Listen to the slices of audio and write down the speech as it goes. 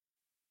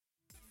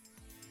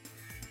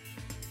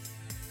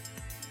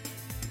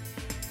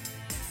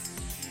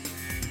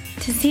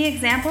To see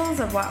examples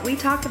of what we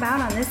talked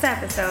about on this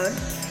episode,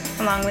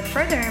 along with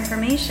further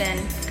information,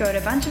 go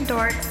to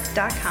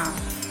bunchofdorks.com.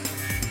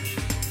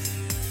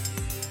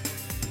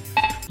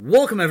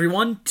 Welcome,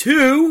 everyone,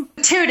 to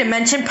Two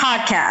Dimension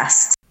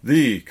Podcast,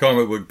 the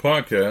comic book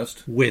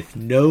podcast with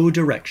no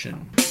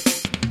direction.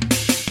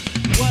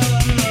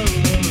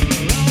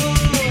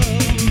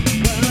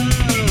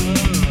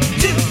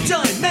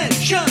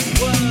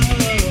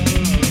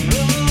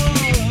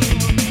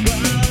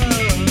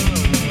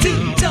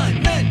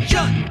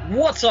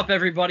 What's up,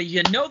 everybody?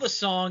 You know the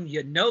song,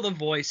 you know the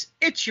voice.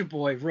 It's your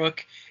boy,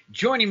 Rook.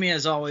 Joining me,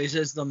 as always,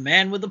 is the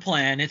man with the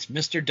plan. It's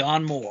Mr.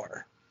 Don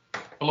Moore.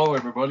 Hello,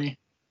 everybody.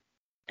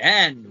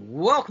 And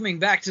welcoming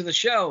back to the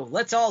show,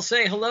 let's all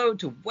say hello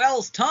to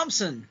Wells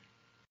Thompson.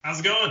 How's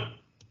it going?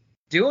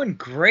 Doing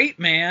great,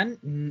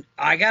 man.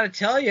 I got to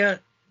tell you,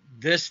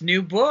 this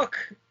new book,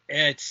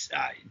 it's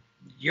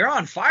you're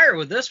on fire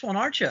with this one,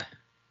 aren't you?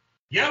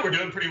 Yeah, we're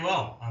doing pretty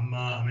well.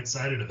 I'm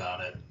excited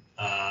about it.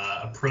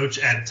 Approach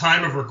at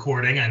time of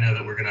recording. I know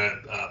that we're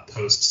gonna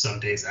post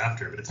some days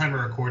after, but at time of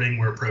recording,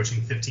 we're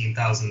approaching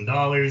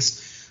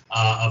 $15,000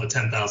 of a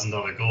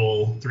 $10,000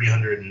 goal.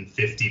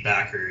 350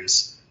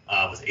 backers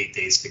with 8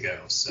 days to go.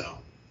 So,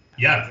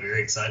 yeah,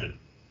 very excited.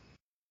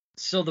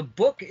 So the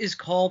book is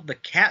called The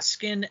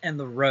Catskin And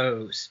The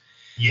Rose.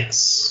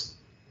 Yes.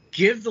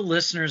 Give the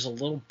listeners a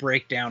little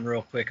breakdown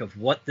real quick of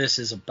what this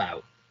is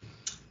about.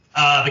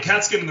 The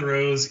Catskin and the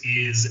Rose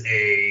is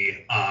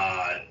a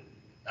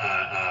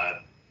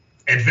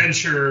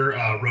adventure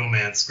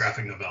romance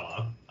graphic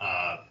novella,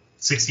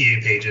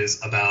 68 pages,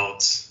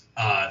 about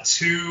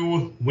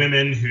two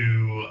women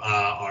who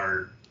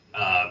are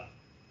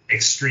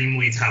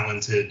extremely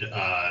talented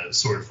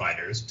sword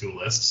fighters,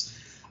 duelists,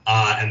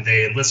 and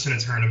they enlist in a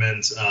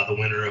tournament, the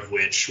winner of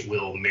which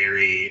will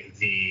marry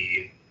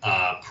the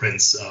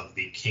prince of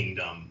the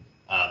kingdom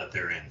that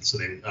they're in. So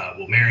they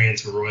will marry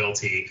into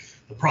royalty.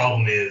 The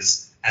problem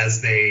is,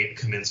 as they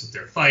commence with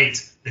their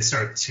fight, they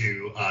start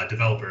to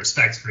develop a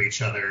respect for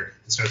each other,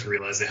 and start to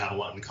realize they have a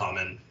lot in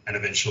common, and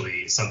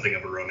eventually something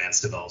of a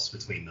romance develops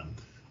between them.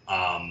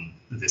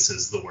 This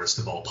is the worst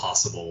of all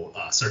possible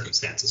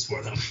circumstances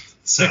for them.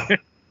 So,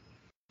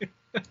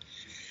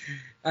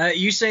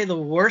 you say the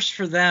worst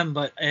for them,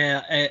 but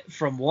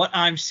from what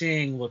I'm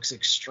seeing, looks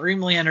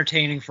extremely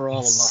entertaining for all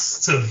of us.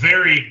 It's a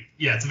very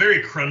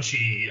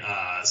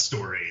crunchy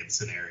story and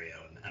scenario,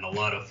 and a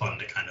lot of fun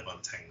to kind of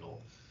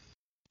untangle.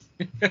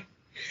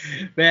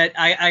 But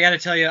I got to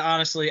tell you,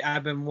 honestly,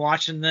 I've been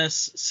watching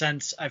this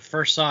since I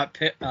first saw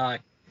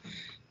it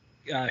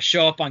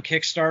show up on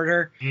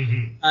Kickstarter.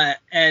 Mm-hmm.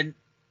 And,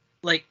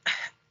 like,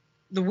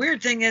 the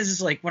weird thing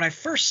is, like, when I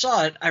first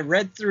saw it, I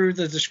read through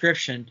the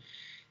description,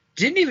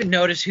 didn't even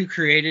notice who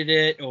created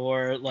it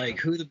or, like,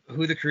 who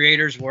the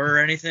creators were or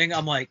anything.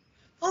 I'm like,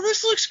 oh,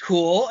 this looks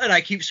cool. And I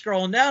keep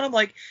scrolling down. I'm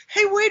like,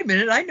 hey, wait a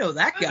minute. I know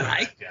that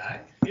guy.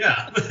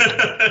 Yeah.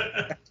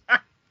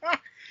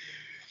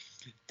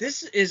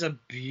 This is a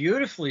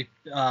beautifully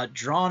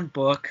drawn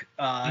book.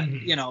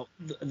 You know,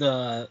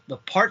 the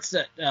parts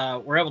that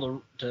we're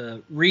able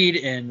to read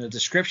in the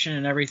description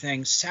and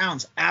everything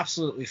sounds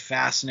absolutely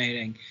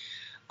fascinating.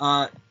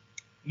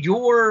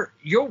 You're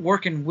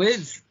working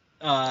with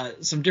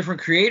some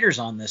different creators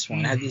on this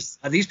one.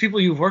 Are these people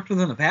you've worked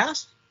with in the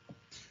past?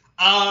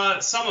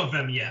 Some of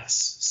them,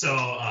 yes.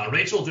 So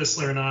Rachel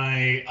Disler and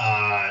I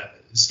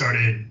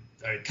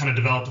kind of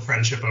developed a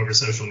friendship over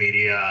social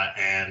media,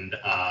 and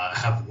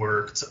have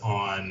worked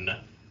on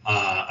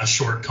a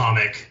short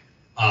comic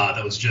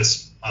that was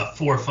just a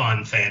for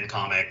fun fan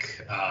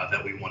comic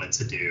that we wanted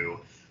to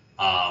do.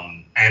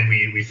 And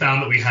we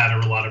found that we had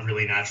a lot of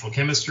really natural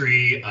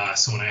chemistry.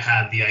 So when I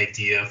had the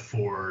idea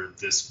for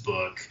this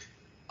book,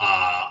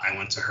 I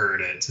went to her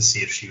to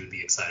see if she would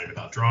be excited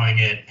about drawing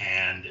it,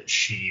 and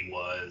she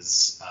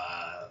was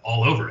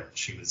all over it.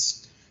 She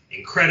was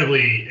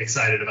incredibly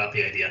excited about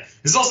the idea.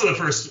 This is also the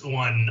first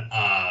one.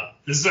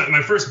 This is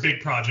my first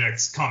big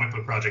project, comic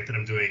book project that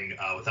I'm doing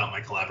without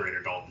my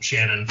collaborator Dalton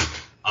Shannon.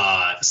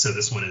 So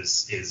this one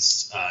is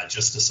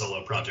just a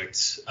solo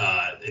project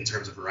in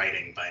terms of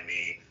writing by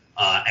me.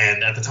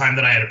 And at the time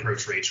that I had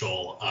approached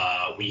Rachel,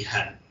 I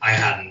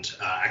hadn't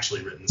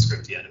actually written the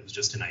script yet. It was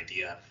just an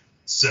idea.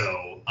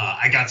 So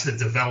I got to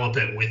develop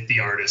it with the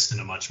artist in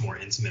a much more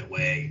intimate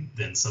way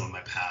than some of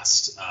my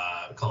past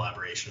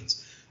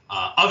collaborations.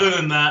 Other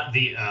than that,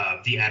 the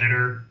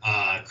editor,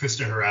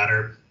 Krista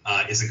Heratter,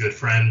 is a good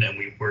friend, and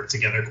we work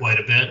together quite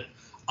a bit.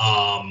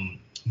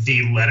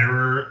 The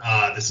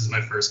letterer, this is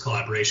my first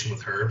collaboration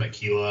with her, but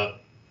Keela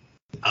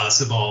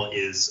Sabal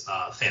is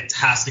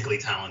fantastically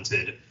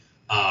talented,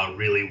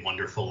 really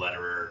wonderful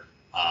letterer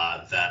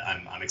that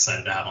I'm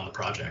excited to have on the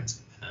project.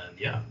 And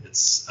yeah,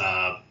 it's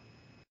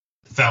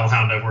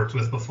Fellhound I've worked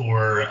with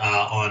before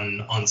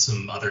on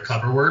some other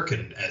cover work,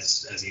 and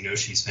as you know,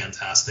 she's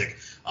fantastic.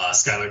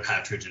 Skylar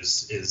Patridge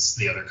is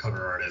the other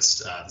cover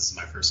artist. This is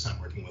my first time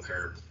working with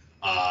her.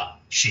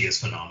 She is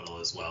phenomenal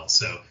as well.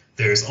 So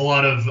there's a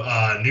lot of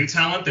new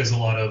talent. There's a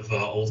lot of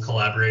old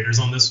collaborators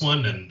on this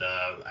one, and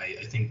I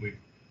think we've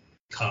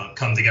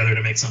come together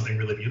to make something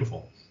really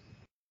beautiful.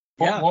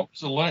 What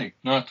was it like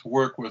not to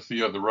work with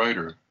the other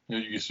writer?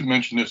 You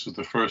mentioned this was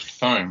the first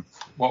time.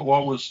 What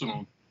was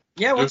some?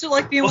 Yeah, what's it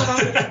like being with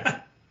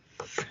other?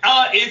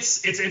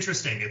 It's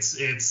interesting. It's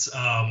it's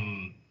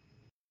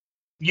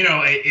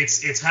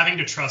having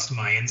to trust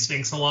my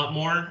instincts a lot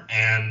more,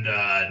 and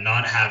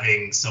not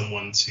having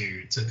someone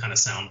to kind of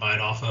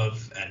soundbite off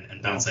of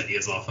and bounce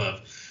ideas off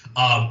of.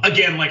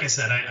 Again, like I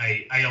said,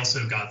 I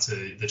also got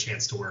the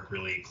chance to work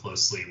really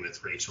closely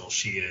with Rachel.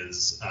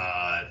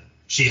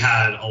 She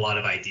had a lot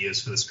of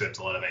ideas for the script,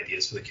 a lot of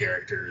ideas for the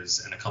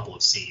characters, and a couple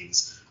of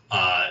scenes.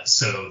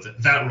 So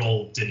that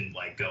role didn't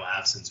go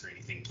absent or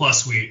anything.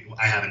 Plus,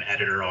 I have an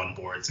editor on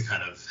board to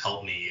kind of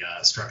help me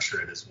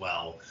structure it as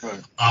well.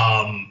 Right.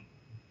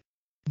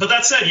 But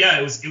that said, yeah,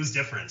 it was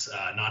different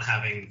not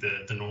having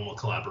the normal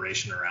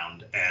collaboration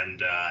around,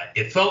 and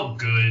it felt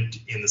good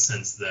in the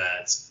sense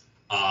that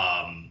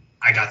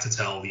I got to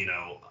tell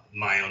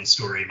my own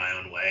story my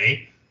own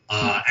way.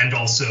 And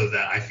also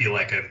that I feel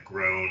like I've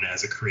grown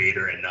as a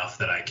creator enough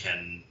that I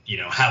can,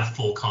 have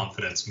full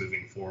confidence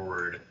moving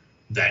forward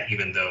that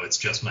even though it's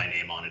just my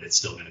name on it, it's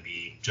still going to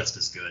be just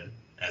as good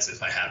as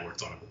if I had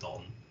worked on it with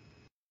Dalton.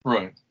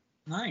 Right.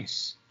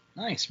 Nice,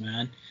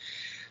 man.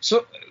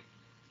 So,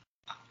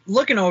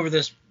 looking over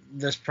this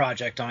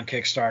project on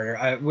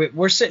Kickstarter,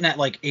 we're sitting at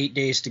 8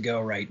 days to go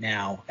right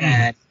now,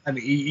 and I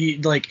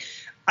mean,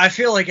 I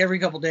feel like every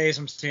couple days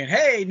I'm saying,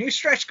 "Hey, new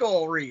stretch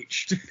goal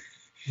reached."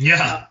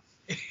 Yeah.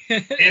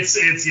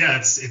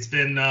 It's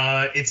been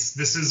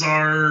this is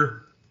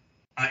our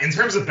in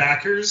terms of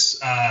backers,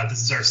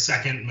 this is our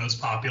second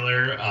most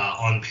popular,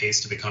 on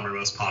pace to become our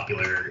most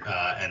popular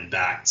and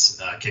backed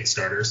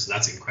Kickstarter, so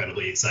that's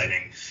incredibly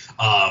exciting.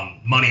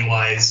 Money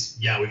wise,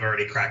 yeah, we've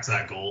already cracked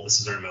that goal. This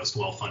is our most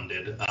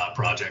well-funded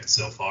project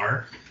so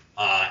far,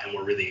 and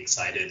we're really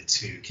excited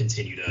to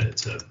continue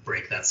to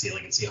break that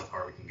ceiling and see how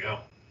far we can go.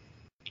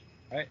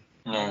 Right.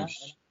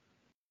 Nice.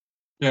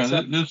 Yeah,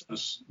 this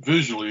is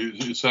visually,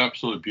 it's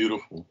absolutely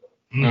beautiful.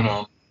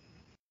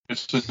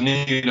 It's a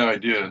neat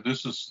idea.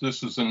 This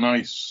is a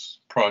nice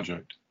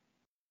project.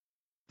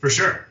 For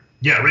sure.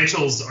 Yeah,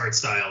 Rachel's art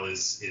style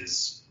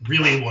is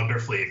really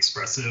wonderfully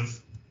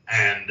expressive,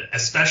 and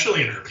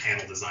especially in her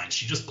panel design,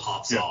 she just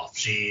pops off.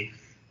 She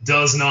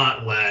does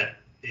not let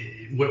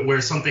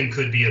where something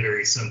could be a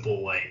very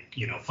simple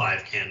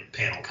 5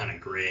 panel kind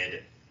of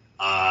grid.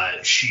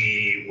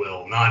 She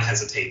will not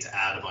hesitate to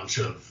add a bunch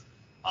of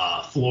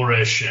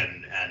flourish and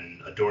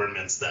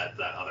adornments that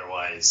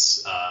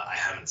otherwise I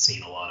haven't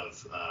seen a lot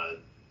of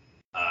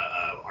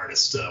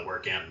artist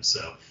work in.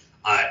 So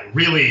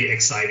really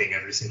exciting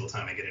every single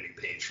time I get a new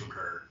page from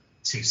her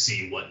to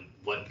see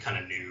what kind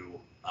of new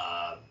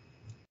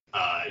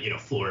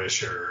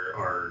flourish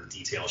or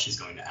detail she's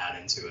going to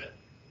add into it.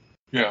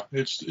 Yeah,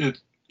 it's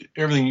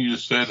everything you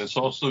just said. It's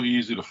also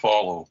easy to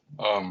follow,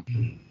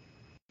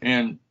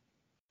 and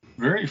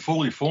very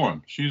fully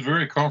formed. She's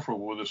very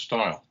comfortable with this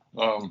style.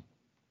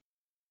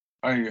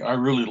 I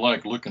really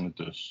like looking at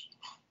this.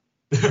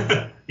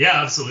 Yeah,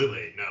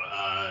 absolutely. No,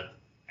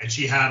 and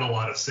she had a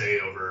lot of say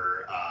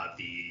over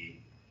the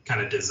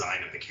kind of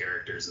design of the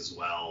characters as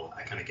well.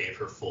 I kind of gave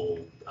her full,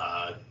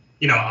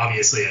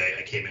 obviously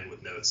I came in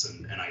with notes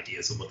and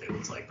ideas of what they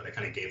looked like, but I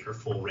kind of gave her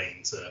full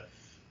reign to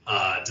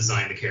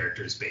design the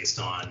characters based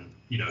on,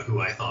 who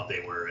I thought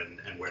they were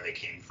and where they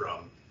came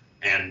from.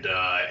 And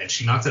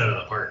she knocked it out of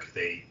the park.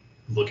 They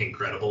look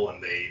incredible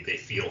and they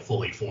feel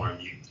fully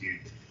formed.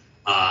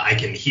 I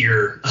can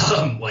hear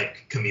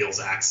Camille's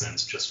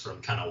accents just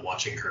from kind of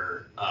watching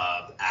her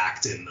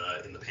act in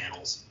the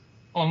panels.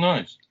 Oh,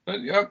 nice.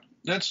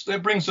 That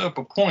brings up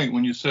a point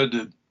when you said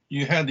that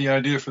you had the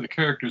idea for the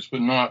characters,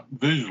 but not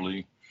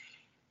visually.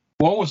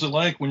 What was it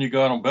like when you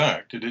got them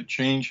back? Did it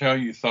change how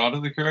you thought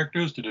of the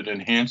characters? Did it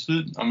enhance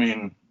it? I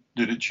mean,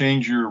 did it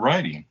change your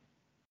writing?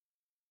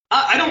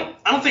 I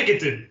don't think it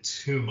did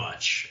too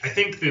much. I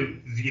think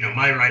that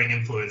my writing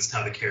influenced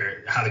how the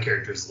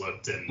characters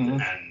looked and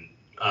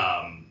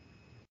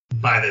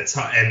by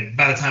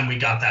the time we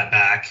got that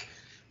back,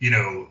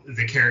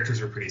 the characters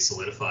were pretty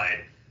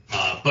solidified.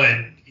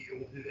 But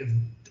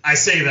I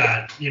say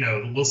that,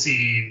 we'll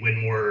see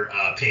when more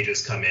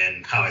pages come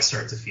in how I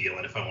start to feel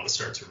and if I want to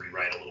start to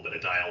rewrite a little bit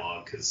of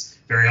dialogue, because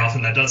very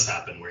often that does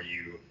happen where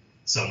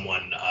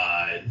someone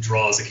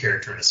draws a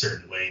character in a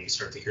certain way and you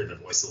start to hear their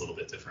voice a little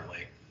bit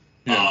differently.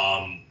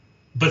 Yeah.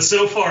 But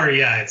so far,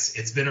 yeah,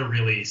 it's been a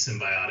really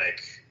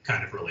symbiotic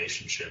kind of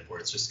relationship where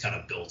it's just kind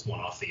of built one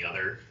off the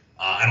other.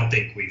 I don't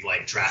think we've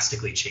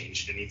drastically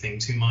changed anything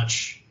too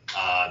much.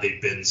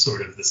 They've been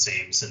sort of the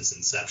same since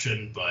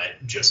inception, but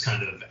just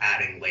kind of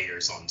adding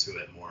layers onto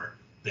it more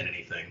than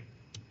anything.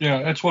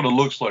 Yeah, that's what it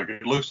looks like.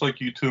 It looks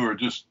like you two are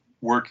just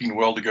working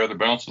well together,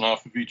 bouncing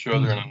off of each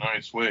other in a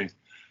nice way.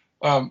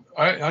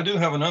 I do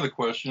have another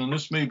question, and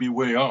this may be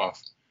way off.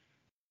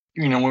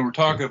 When we're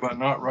talking about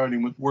not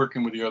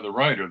working with the other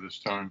writer this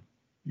time,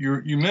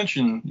 you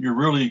mentioned you're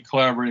really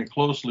collaborating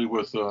closely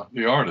with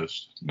the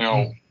artist.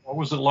 Now, what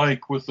was it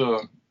like with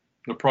the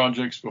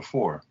projects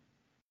before?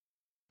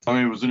 I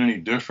mean, was it any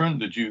different?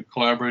 Did you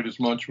collaborate as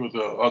much with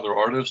other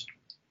artists?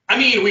 I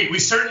mean, we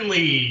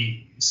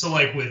certainly, so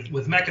like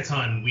with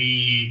Mechaton,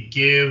 we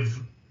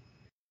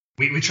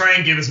try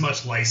and give as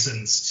much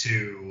license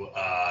to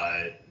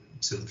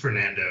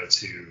Fernando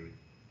to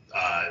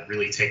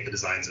really take the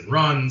designs and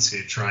run,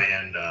 to try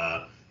and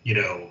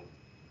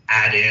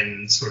add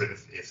in sort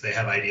of if they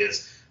have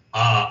ideas.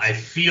 I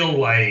feel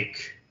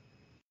like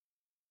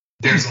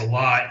there's a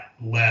lot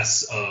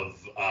less of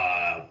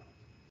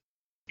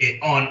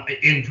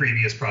in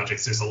previous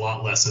projects. There's a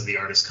lot less of the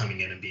artist coming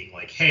in and being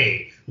like,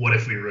 "Hey, what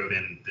if we wrote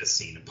in this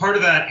scene?" And part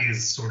of that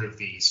is sort of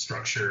the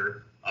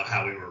structure of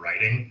how we were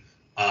writing.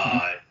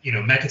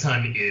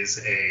 Mechaton is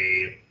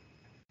a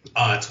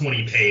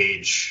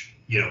 20-page,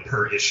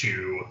 per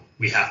issue.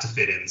 We have to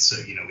fit in, so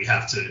we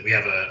have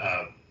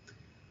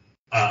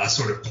a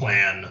sort of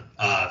plan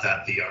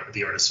that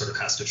the artist sort of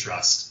has to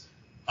trust.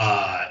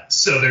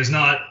 So there's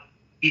not,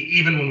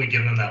 even when we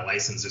give them that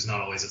license, there's not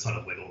always a ton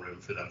of wiggle room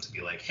for them to be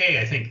like, hey,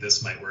 I think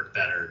this might work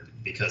better,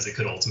 because it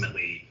could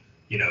ultimately,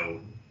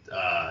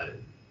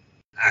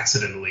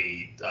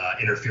 accidentally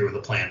interfere with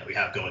a plan that we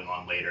have going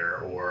on later,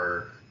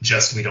 or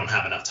just we don't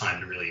have enough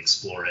time to really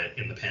explore it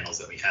in the panels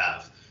that we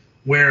have.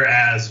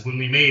 Whereas when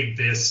we made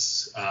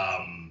this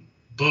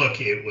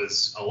book, it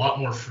was a lot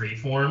more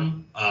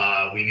freeform.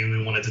 We knew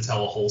we wanted to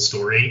tell a whole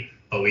story,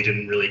 but we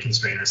didn't really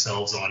constrain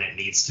ourselves on it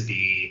needs to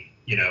be,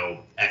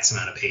 X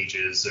amount of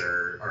pages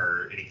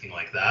or anything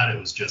like that. It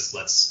was just,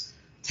 let's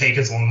take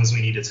as long as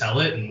we need to tell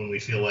it, and when we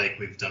feel like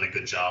we've done a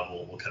good job,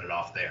 we'll cut it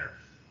off there.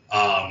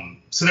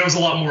 So there was a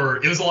lot more.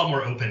 It was a lot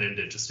more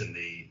open-ended just in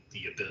the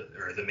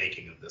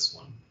making of this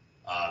one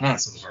than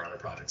some of our other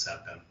projects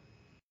have been.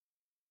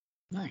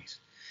 Nice.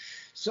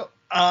 So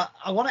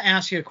I want to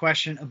ask you a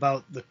question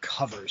about the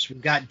covers.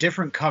 We've got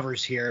different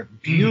covers here.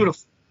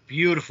 Beautiful,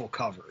 beautiful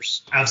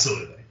covers.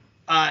 Absolutely.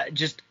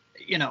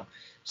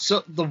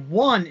 So the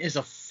one is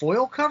a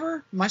foil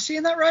cover. Am I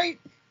seeing that right?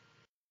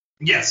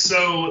 Yes.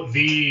 So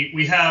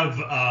we have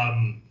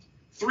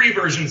 3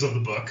 versions of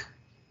the book.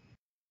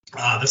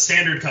 The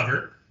standard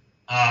cover,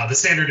 the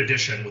standard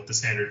edition with the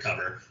standard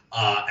cover,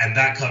 and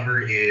that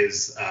cover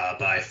is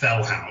by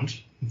Fellhound,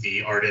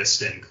 the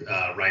artist and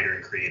writer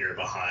and creator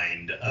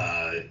behind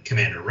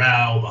Commander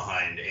Rao,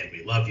 behind And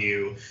We Love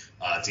You,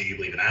 Do You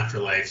Believe in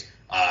Afterlife?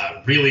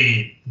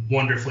 Really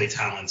wonderfully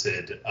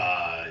talented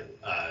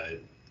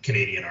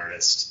Canadian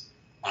artist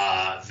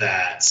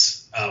that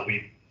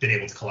we've been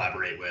able to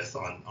collaborate with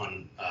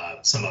on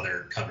some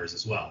other covers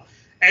as well.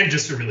 And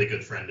just a really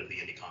good friend of the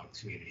indie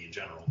comics community in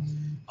general.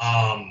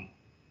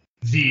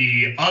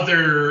 The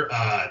other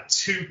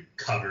 2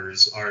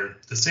 covers are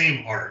the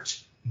same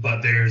art,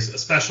 but there's a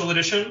special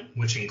edition,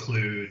 which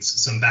includes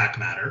some back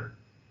matter,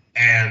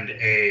 and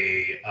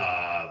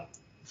a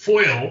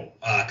foil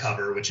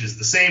cover, which is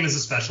the same as a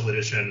special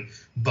edition,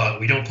 but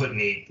we don't put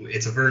any,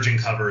 it's a virgin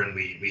cover, and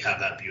we have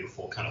that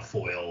beautiful kind of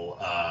foil,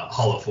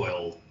 hollow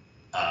foil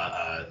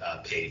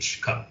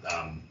page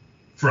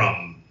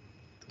from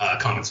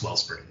Comics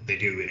Wellspring. They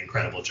do an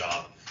incredible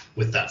job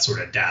with that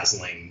sort of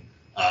dazzling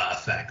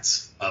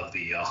effect of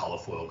the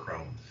holofoil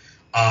chrome.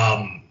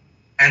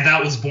 And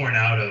that was born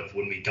out of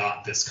when we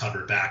got this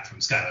cover back from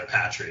Skylar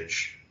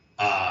Patridge.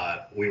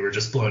 We were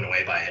just blown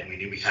away by it, and we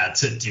knew we had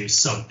to do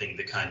something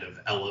to kind of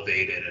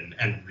elevate it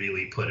and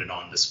really put it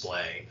on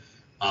display.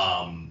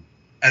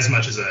 As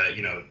much as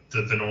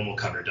the normal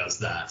cover does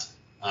that.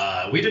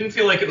 We didn't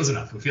feel like it was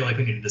enough. We feel like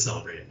we needed to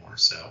celebrate it more.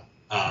 So,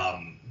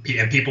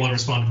 and people have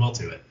responded well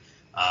to it.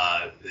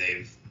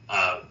 They've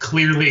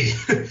clearly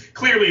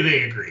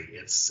they agree.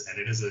 It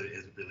is a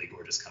really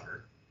gorgeous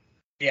cover.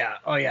 Yeah.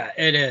 Oh yeah,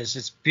 it is.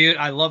 It's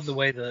beautiful. I love the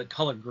way the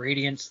color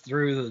gradients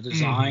through the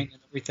design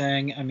and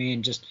everything. I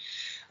mean, just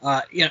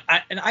I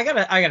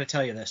gotta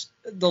tell you this: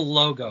 the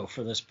logo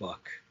for this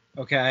book.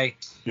 Okay.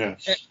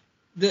 Yes.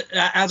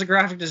 As a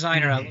graphic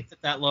designer, I looked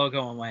at that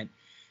logo and went,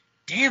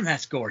 "Damn,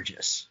 that's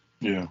gorgeous."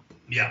 Yeah.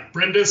 Yeah.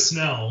 Brenda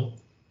Snell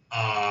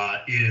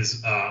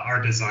is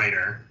our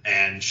designer,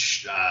 and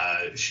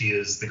she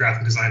is the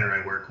graphic designer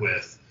I work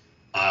with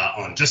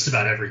on just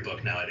about every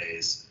book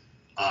nowadays.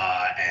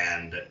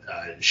 And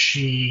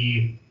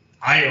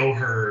I owe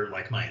her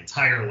like my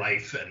entire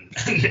life,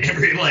 and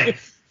every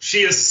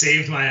she has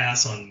saved my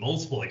ass on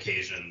multiple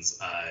occasions.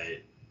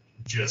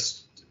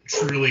 Just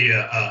truly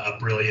a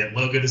brilliant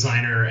logo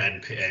designer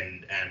and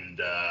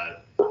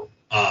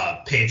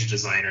page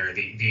designer.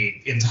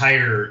 The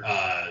entire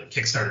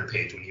Kickstarter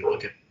page, when you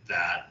look at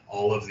that,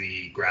 all of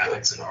the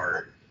graphics and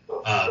art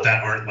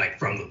that aren't like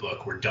from the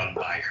book were done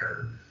by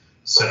her.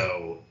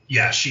 So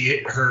yeah,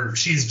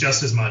 she's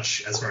just as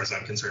much, as far as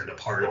I'm concerned, a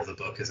part of the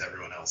book as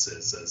everyone else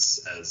is,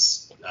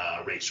 as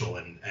Rachel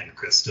and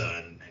Krista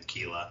and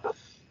Keela.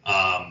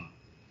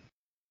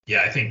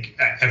 Yeah, I think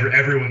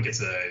everyone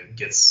gets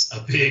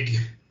a big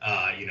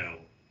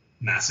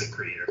massive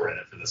creator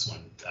credit for this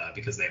one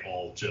because they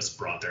all just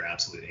brought their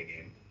absolute A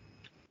game.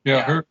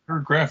 Yeah, her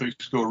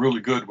graphics go really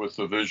good with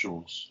the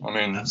visuals. I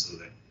mean,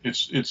 absolutely.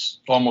 It's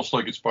almost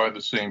like it's by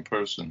the same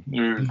person.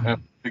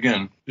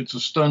 Again, it's a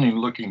stunning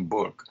looking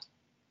book.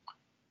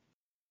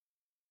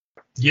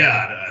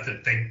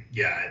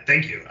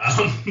 Thank you.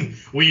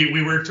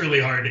 We worked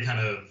really hard to kind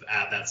of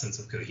add that sense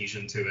of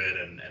cohesion to it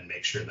and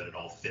make sure that it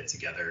all fit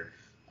together,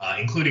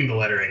 including the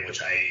lettering,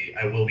 which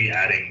I will be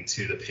adding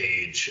to the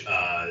page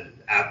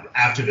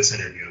after this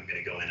interview. I'm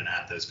going to go in and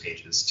add those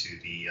pages to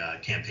the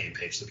campaign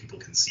page so people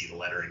can see the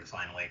lettering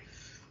finally.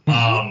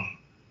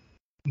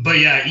 But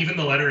yeah, even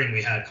the lettering,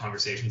 we had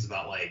conversations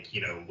about, like,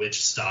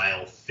 which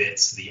style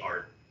fits the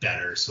art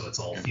better so it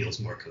all feels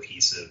more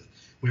cohesive.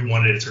 We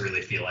wanted it to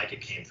really feel like it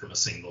came from a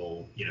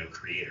single,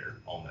 creator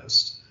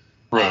almost,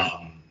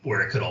 right. Where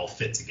it could all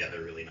fit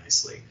together really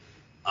nicely.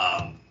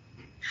 But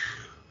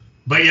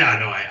yeah,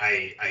 no,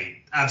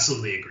 I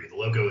absolutely agree. The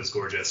logo is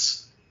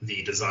gorgeous.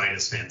 The design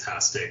is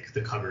fantastic.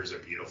 The covers are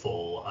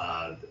beautiful.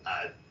 I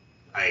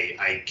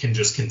can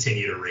just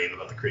continue to rave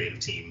about the creative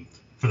team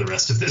for the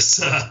rest of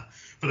this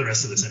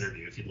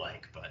interview if you'd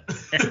like. But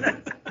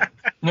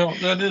No,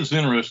 that is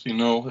interesting.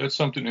 No, that's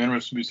something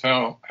interesting is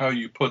how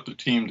you put the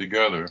team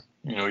together.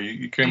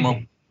 You came up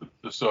with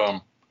this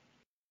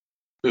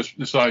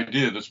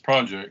idea, this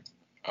project.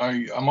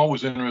 I'm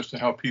always interested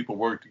in how people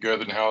work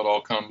together and how it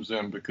all comes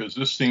in, because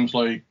this seems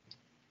like,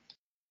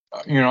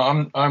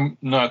 I'm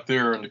not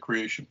there in the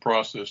creation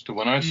process to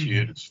when I see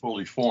it, it's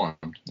fully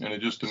formed, and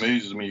it just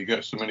amazes me. You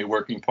got so many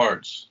working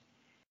parts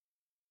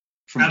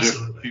from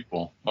different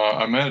people.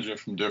 I imagine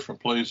from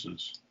different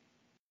places.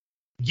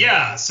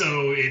 Yeah,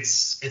 so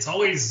it's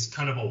always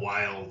kind of a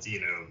wild,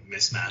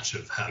 mismatch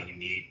of how you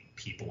meet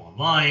people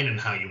online and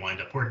how you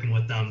wind up working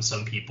with them.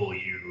 Some people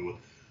you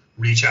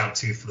reach out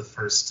to for the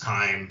first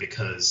time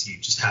because you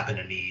just happen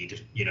to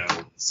need,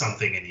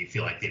 something and you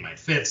feel like they might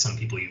fit. Some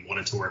people you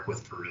wanted to work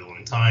with for a really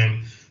long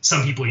time.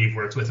 Some people you've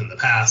worked with in the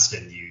past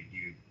and you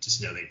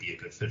just know they'd be a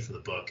good fit for the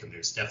book. And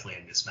there's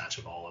definitely a mismatch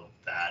of all of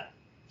that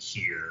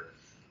here.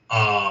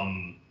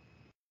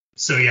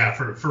 So yeah,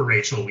 for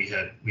Rachel, we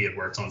had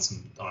worked on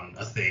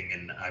a thing,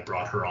 and I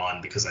brought her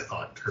on because I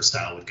thought her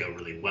style would go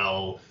really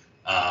well.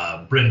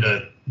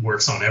 Brenda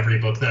works on every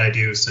book that I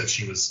do, so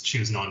she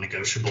was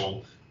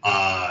non-negotiable.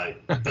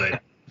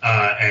 But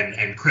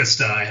and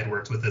Krista, I had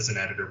worked with as an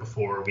editor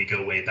before. We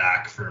go way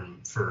back for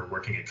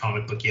working at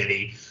Comic Book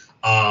Yeti.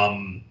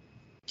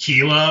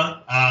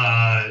 Keela,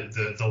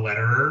 the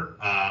letterer,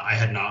 I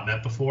had not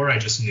met before. I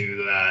just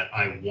knew that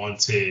I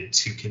wanted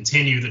to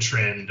continue the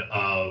trend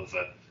of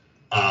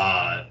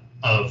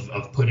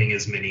putting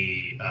as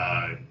many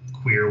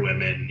queer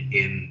women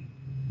in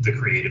the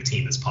creative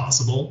team as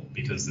possible,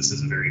 because this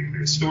is a very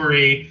queer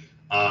story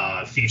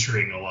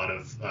featuring a lot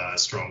of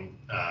strong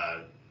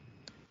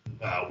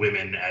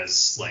women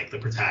as like the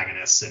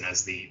protagonists and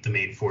as the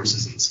main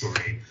forces in the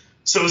story.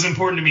 So it was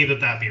important to me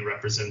that be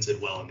represented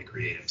well in the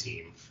creative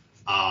team.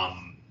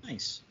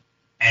 Nice.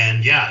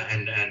 And yeah,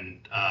 and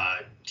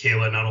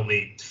Kayla not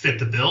only fit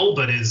the bill,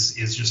 but is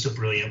just a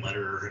brilliant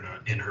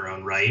letterer in her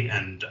own right,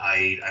 and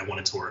I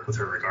wanted to work with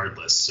her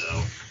regardless.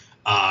 So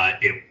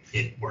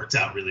it worked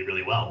out really,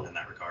 really well in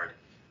that regard.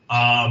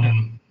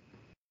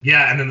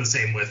 Yeah, and then the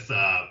same with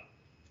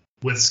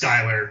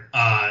Skylar,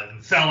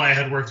 fella I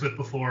had worked with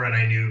before, and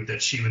I knew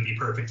that she would be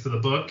perfect for the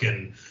book.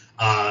 And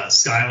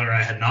Skylar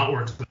I had not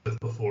worked with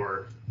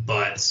before,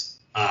 but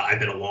I've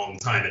been a long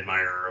time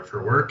admirer of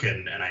her work,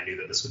 and I knew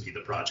that this would be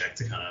the project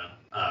to kind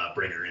of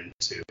bring her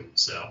into.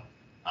 So,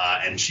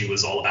 and she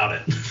was all about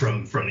it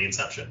from the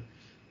inception.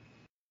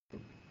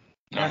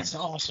 That's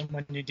awesome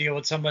when you deal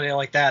with somebody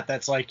like that.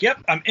 That's like,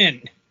 yep, I'm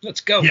in.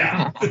 Let's go.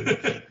 Yeah.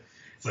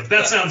 It's like,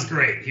 that sounds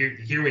great.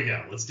 Here we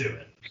go. Let's do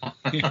it.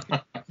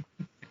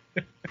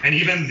 And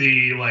even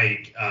the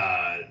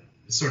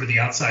sort of the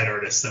outside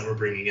artists that we're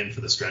bringing in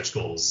for the stretch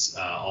goals,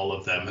 all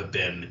of them have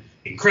been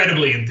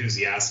incredibly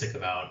enthusiastic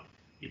about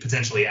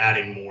potentially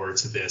adding more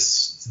to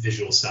this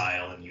visual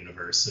style and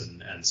universe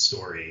and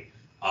story.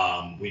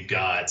 We've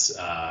got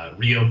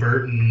Rio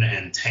Burton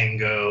and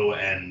Tango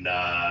and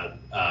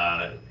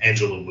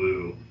Angela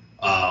Wu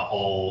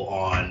all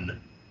on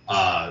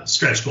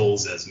stretch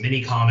goals as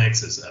mini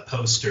comics, as a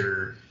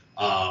poster.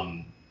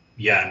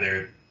 Yeah, and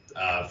they're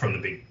from the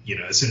big,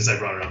 as soon as I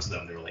brought it up to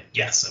them, they were like,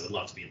 yes, I would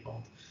love to be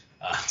involved.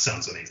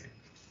 Sounds amazing.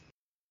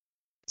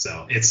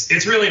 So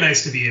it's really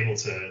nice to be able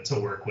to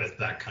work with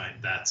that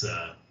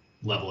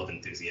level of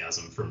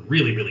enthusiasm from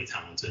really, really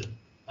talented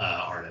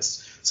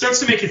artists. Starts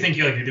to make you think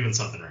you're doing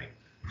something right.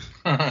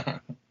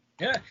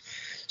 Yeah.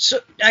 So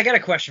I got a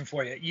question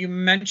for you. You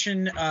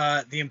mentioned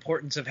the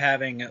importance of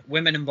having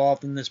women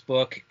involved in this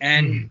book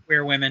and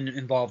queer women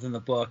involved in the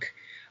book.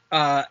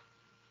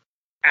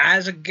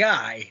 As a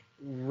guy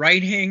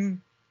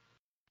writing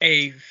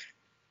a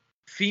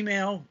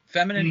female,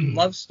 feminine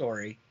love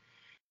story,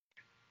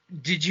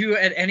 did you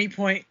at any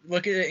point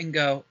look at it and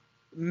go,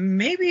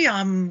 maybe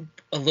I'm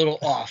a little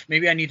off.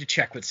 Maybe I need to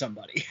check with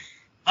somebody?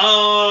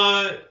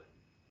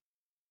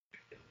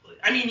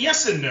 I mean,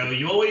 yes and no.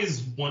 You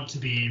always want to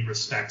be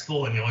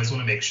respectful, and you always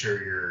want to make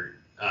sure you're,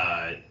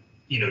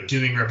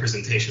 doing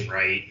representation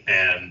right,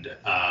 and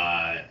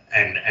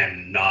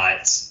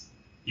not,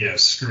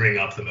 screwing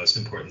up the most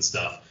important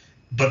stuff.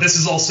 But this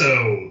is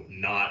also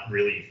not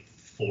really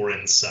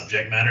foreign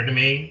subject matter to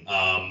me.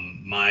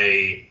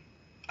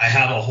 I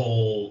have a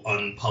whole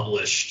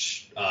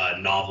unpublished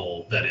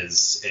novel that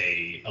is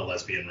a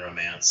lesbian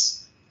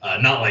romance.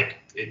 Not like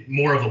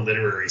more of a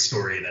literary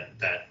story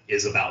that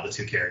is about the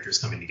two characters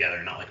coming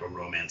together, not like a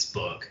romance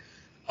book.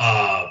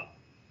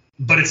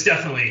 But it's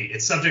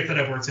subject that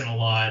I've worked in a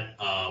lot.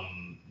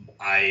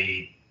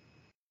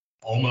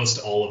 Almost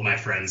all of my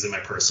friends in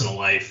my personal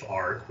life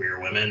are queer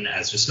women,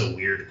 as just a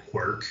weird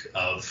quirk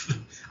of,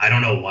 I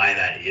don't know why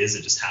that is,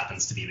 it just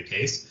happens to be the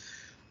case.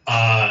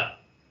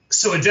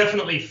 So it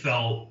definitely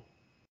felt,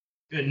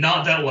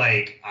 not that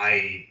like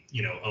I,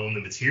 own the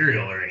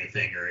material or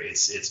anything, or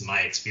it's my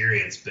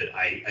experience, but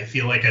I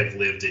feel like I've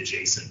lived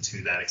adjacent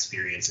to that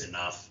experience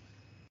enough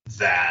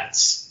that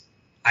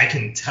I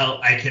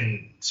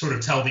can sort of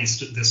tell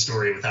this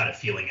story without it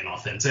feeling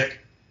inauthentic.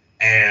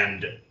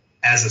 And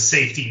as a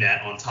safety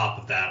net on top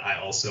of that, I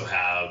also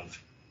have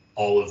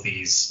all of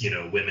these,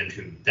 women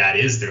who that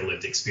is their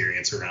lived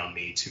experience around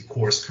me to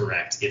course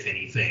correct if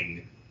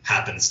anything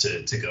happens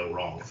to go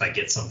wrong, if I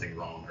get something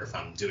wrong, or if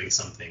I'm doing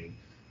something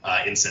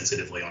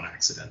insensitively on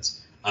accident.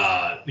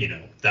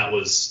 That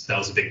was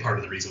a big part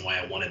of the reason why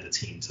I wanted the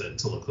team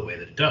to look the way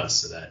that it does,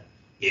 so that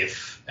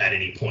if at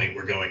any point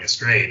we're going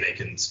astray, they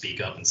can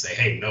speak up and say,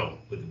 hey, no,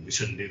 we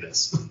shouldn't do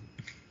this.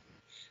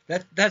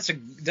 That's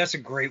a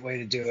great way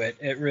to do it.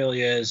 It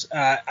really is.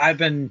 I've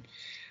been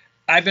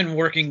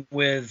working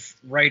with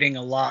writing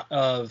a lot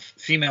of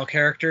female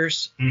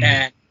characters, Mm-hmm.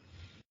 and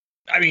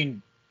I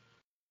mean,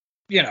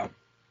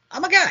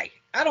 I'm a guy.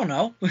 I don't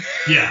know.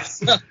 Yeah.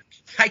 So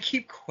I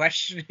keep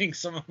questioning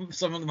some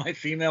of my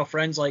female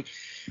friends, like,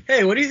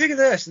 hey, what do you think of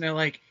this? And they're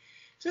like,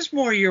 is this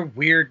more your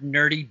weird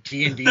nerdy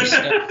D&D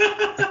stuff?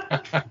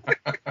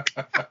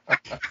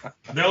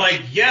 They're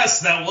like,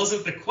 yes, that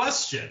wasn't the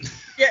question.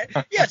 Yeah.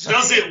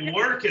 Does it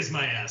work is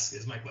my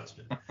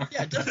question.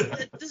 Yeah,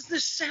 does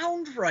this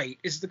sound right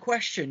is the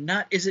question,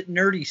 not is it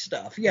nerdy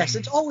stuff. Yes,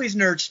 it's always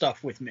nerd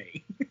stuff with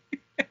me.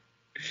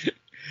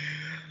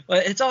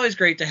 But it's always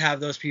great to have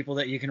those people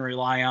that you can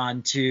rely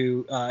on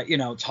to,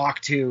 talk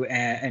to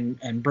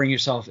and bring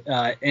yourself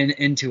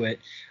into it.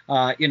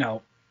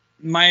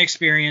 My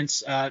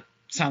experience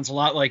sounds a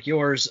lot like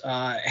yours,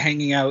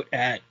 hanging out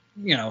at,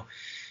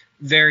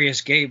 various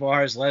gay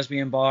bars,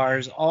 lesbian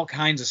bars, all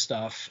kinds of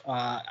stuff.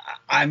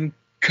 I'm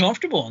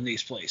comfortable in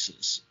these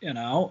places,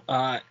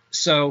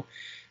 so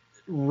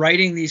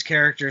writing these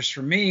characters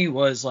for me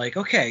was like,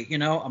 okay,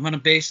 I'm going to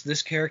base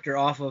this character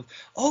off of,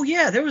 oh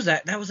yeah, that was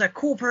that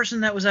cool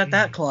person that was at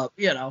that club,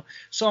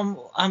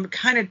 so I'm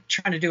kind of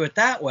trying to do it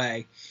that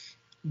way.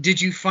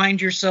 Did you find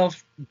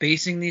yourself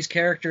basing these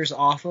characters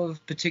off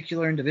of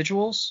particular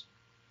individuals?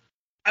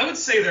 I would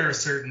say there are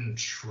certain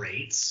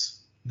traits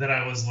that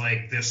I was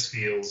like, this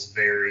feels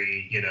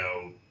very,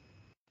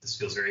 this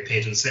feels very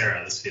Paige and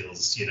Sarah. This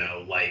feels,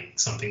 like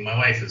something my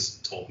wife has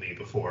told me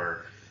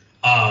before.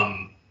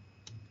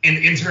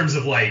 In terms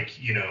of like,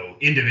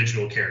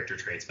 individual character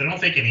traits, but I don't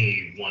think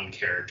any one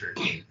character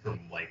came from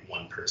like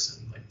one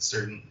person. Like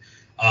certain,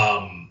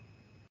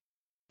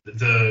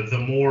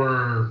 the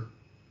more,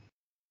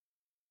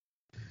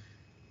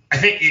 I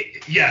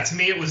think to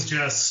me it was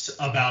just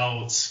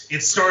about,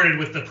 it started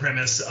with the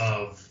premise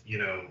of,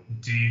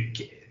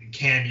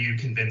 can you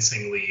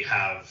convincingly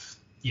have,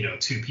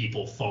 two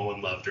people fall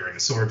in love during a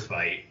sword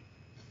fight?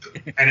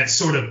 And it's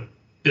sort of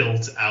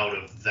built out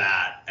of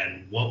that,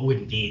 and what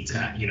would need to,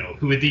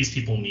 who would these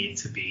people need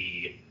to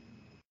be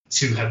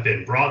to have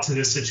been brought to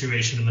this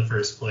situation in the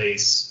first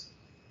place,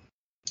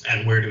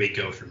 and where do we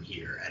go from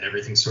here? And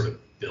everything sort of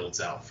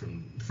builds out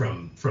from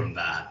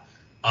that.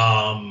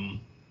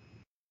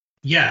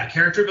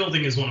 Character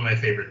building is one of my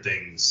favorite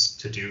things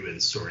to do in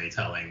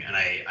storytelling, and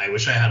I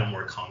wish I had a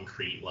more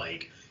concrete,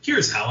 like,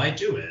 here's how I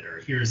do it,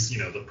 or here's,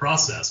 the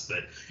process,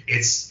 but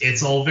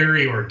it's all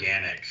very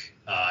organic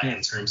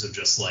in terms of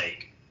just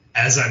like,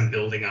 as I'm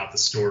building out the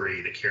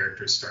story, the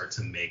characters start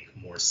to make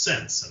more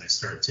sense, and I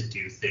start to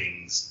do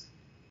things.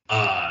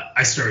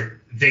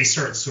 They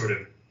start sort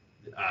of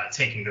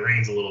taking the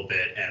reins a little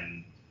bit,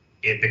 and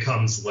it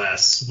becomes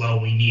less, well,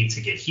 we need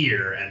to get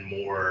here, and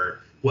more,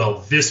 well,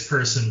 this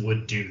person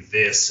would do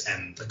this,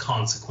 and the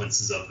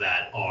consequences of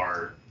that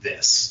are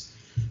this.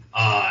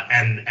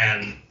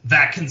 And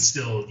that can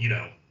still,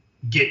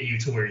 get you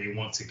to where you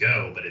want to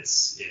go, but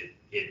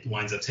it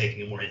winds up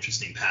taking a more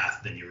interesting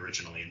path than you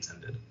originally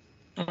intended.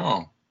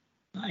 Oh,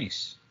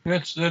 nice.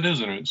 That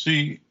isn't it.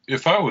 See,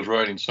 if I was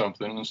writing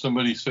something and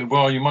somebody said,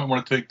 well, you might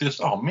want to take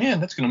this, oh man,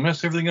 that's going to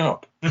mess everything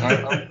up.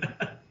 I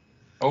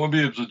won't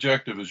be as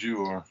objective as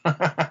you are.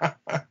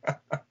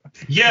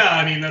 Yeah,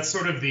 I mean, that's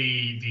sort of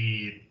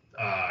the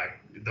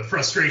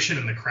frustration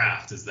in the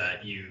craft, is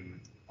that you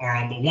are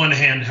on the one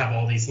hand have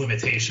all these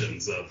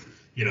limitations of,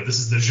 this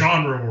is the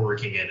genre we're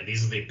working in, and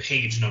these are the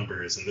page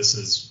numbers, and this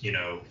is,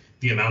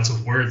 the amount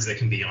of words that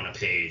can be on a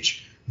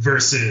page,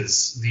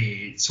 versus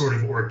the sort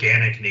of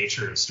organic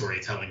nature of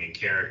storytelling and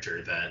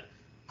character that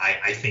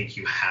I think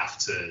you have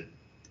to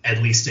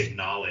at least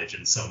acknowledge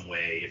in some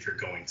way if you're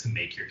going to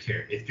make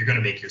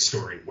your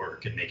story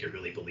work and make it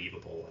really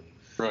believable, and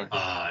right.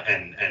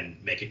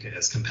 And make it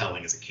as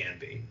compelling as it can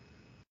be.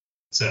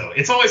 So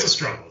it's always a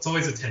struggle. It's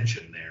always a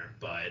tension there.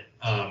 But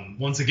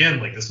once again,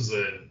 like this was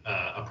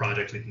a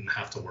project we didn't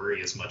have to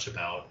worry as much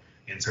about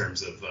in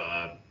terms of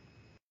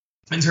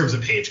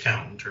page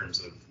count, in terms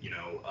of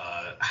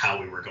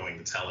how we were going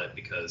to tell it,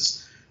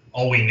 because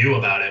all we knew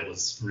about it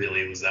was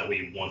that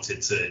we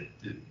wanted to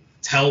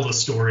tell the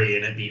story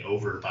and it be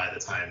over by the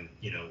time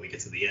we get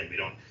to the end. We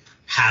don't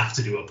have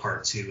to do a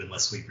part 2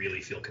 unless we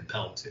really feel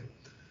compelled to.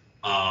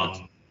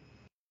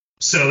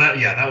 So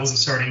that was a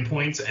starting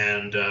point,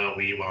 and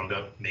we wound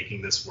up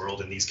making this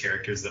world and these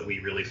characters that we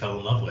really fell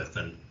in love with.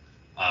 And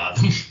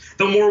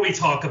the more we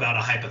talk about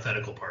a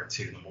hypothetical part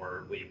 2, the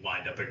more we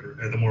wind up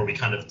the more we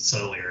kind of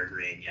subtly are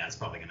agreeing, yeah, it's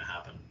probably going to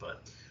happen.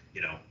 But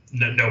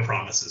no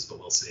promises, but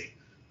we'll see.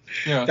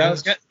 Yeah, that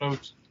was good.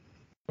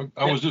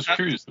 I was just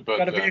curious about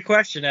that. Got to be a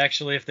question,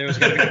 actually, if there was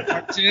going to be a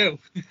part 2.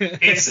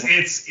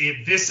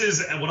 This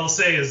is what I'll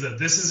say is that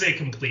this is a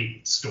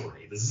complete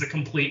story. This is a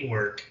complete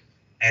work.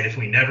 And if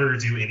we never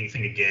do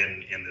anything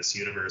again in this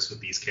universe with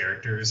these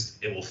characters,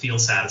 it will feel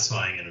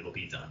satisfying and it'll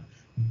be done.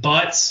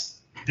 But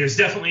there's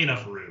definitely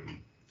enough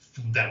room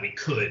that we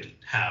could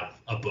have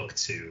a book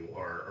 2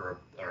 or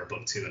a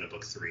book 2 and a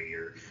book 3,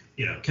 or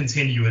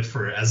continue it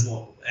for as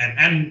long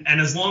and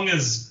as long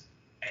as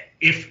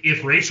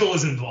if Rachel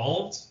is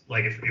involved,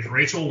 like if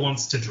Rachel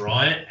wants to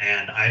draw it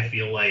and I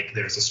feel like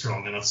there's a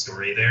strong enough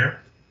story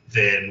there,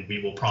 then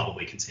we will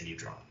probably continue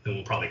drawing. Then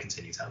we'll probably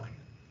continue telling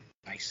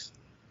it. Nice.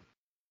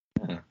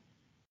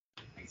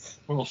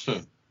 Well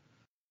said.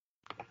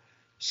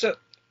 So,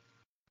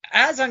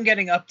 as I'm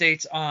getting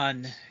updates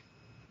on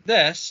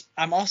this,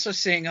 I'm also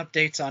seeing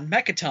updates on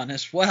Mechaton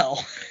as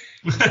well.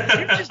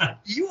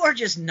 You are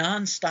just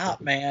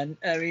nonstop, man.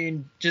 I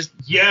mean, just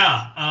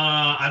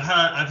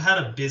I've had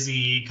a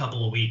busy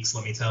couple of weeks,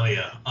 let me tell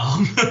you.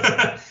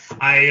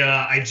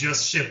 I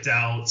just shipped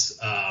out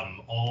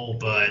all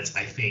but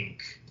I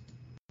think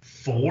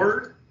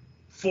 4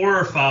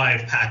 or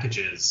 5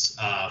 packages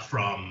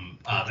from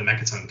the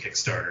Mechaton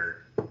Kickstarter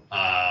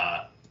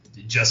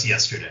just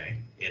yesterday.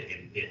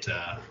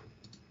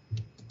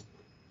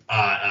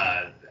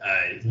 I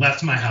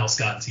left my house,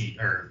 got to the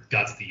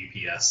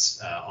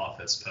UPS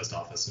post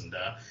office, and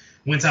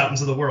went out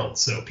into the world.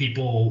 So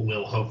people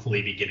will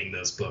hopefully be getting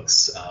those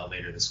books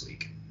later this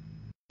week.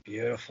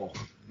 Beautiful.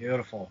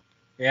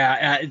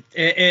 Yeah,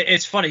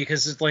 it's funny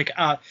because it's like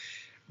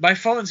my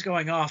phone's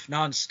going off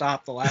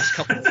nonstop the last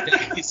couple of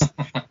days.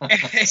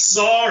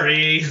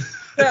 Sorry.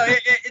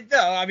 No,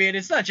 I mean,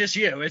 it's not just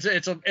you.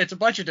 It's a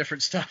bunch of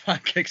different stuff on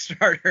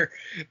Kickstarter.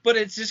 But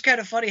it's just kind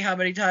of funny how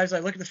many times I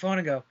look at the phone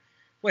and go,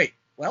 wait,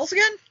 Wells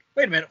again?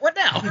 Wait a minute, what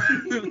now?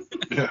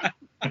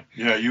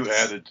 Yeah, you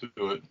added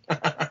to it.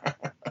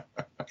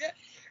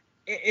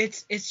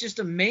 It's just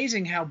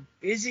amazing how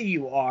busy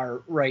you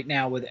are right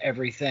now with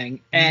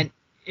everything. And,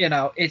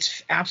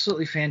 it's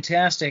absolutely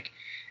fantastic.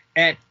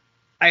 And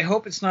I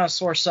hope it's not a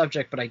sore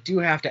subject, but I do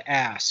have to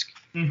ask.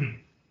 Mm-hmm.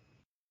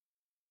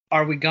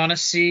 Are we gonna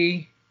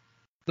see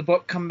the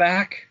book come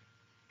back?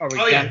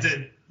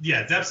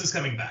 Depths is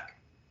coming back.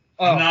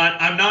 Oh.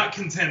 I'm not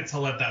content to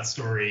let that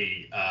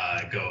story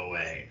go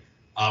away.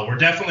 We're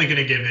definitely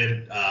gonna give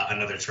it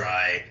another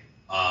try.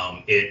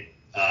 I'm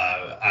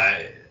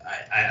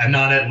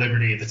not at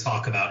liberty to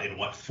talk about in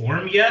what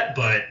form yet,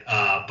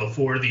 but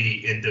before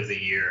the end of the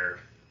year,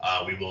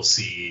 we will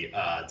see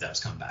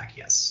Depths come back.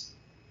 Yes.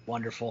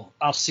 Wonderful.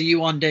 I'll see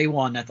you on day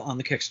 1 on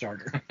the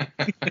Kickstarter.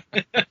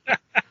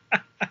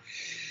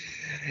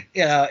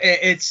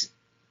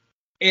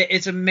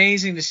 It's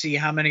amazing to see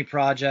how many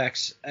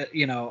projects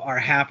are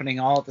happening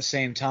all at the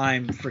same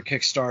time for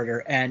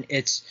Kickstarter, and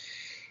it's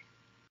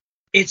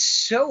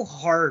so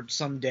hard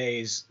some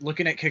days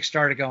looking at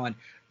Kickstarter going,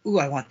 ooh,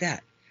 I want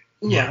that.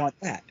 Ooh, yeah. I want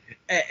that.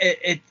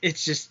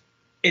 It's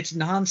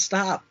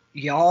nonstop.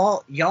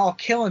 Y'all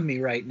killing me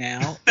right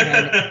now.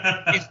 And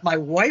if my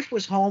wife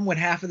was home when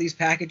half of these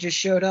packages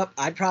showed up,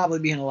 I'd probably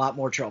be in a lot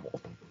more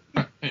trouble.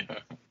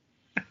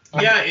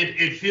 Yeah,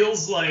 it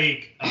feels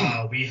like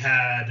we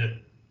had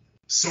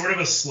sort of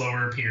a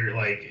slower period,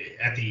 like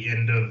at the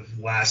end of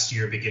last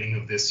year, beginning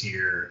of this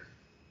year,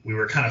 we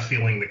were kind of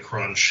feeling the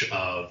crunch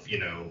of,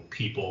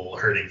 people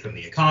hurting from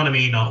the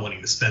economy, not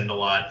wanting to spend a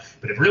lot.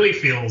 But it really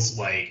feels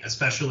like,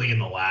 especially in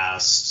the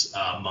last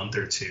month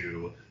or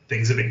two,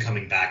 things have been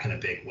coming back in a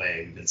big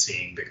way. We've been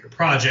seeing bigger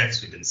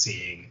projects. We've been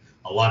seeing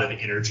a lot of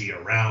energy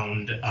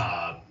around,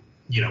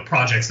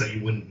 projects that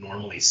you wouldn't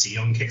normally see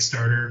on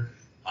Kickstarter.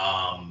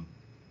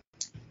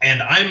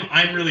 And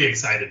I'm really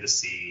excited to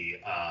see,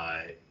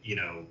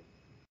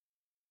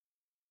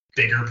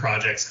 bigger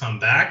projects come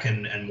back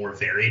and more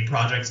varied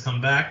projects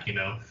come back.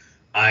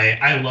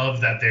 I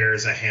love that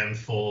there's a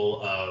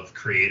handful of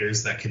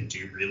creators that can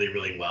do really,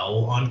 really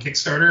well on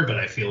Kickstarter, but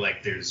I feel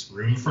like there's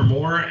room for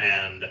more.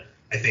 And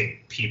I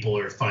think people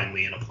are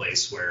finally in a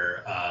place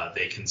where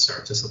they can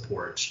start to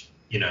support,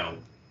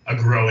 a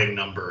growing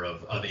number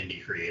of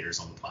indie creators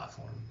on the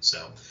platform.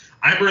 So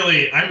I'm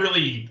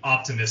really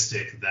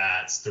optimistic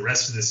that the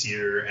rest of this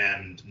year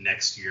and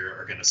next year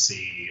are going to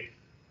see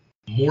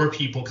more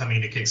people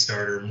coming to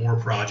Kickstarter, more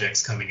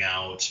projects coming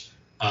out,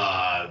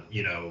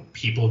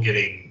 people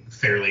getting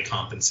fairly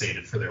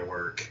compensated for their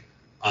work,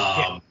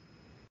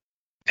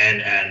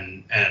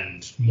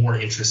 and more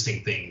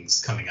interesting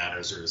things coming out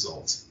as a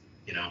result.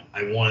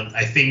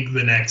 I think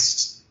the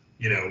next,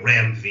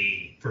 Ram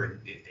V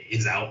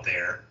is out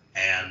there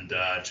and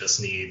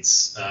just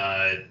needs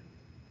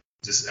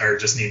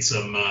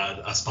some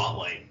a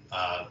spotlight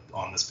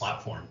on this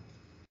platform.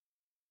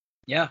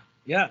 Yeah,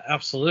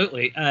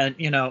 absolutely. And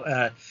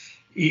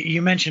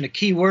you mentioned a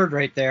key word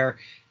right there.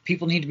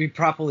 People need to be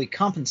properly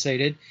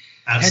compensated.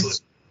 Absolutely.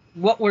 Hence,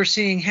 what we're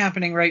seeing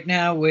happening right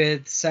now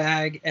with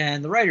SAG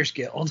and the Writers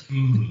Guild.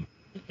 Mm.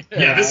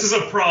 Yeah, this is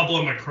a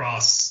problem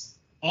across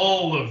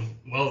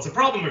it's a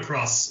problem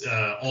across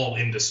all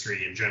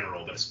industry in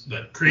general,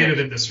 but creative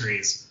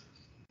industries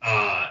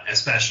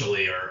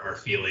especially are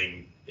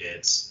feeling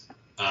it.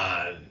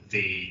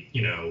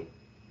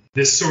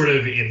 This sort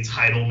of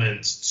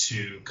entitlement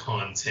to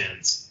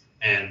content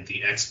and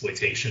the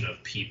exploitation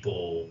of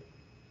people,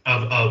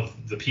 of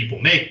the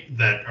people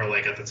that are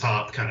like at the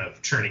top, kind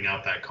of churning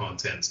out that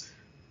content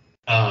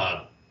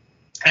at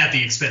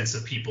the expense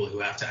of people who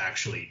have to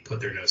actually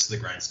put their nose to the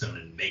grindstone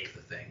and make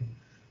the thing.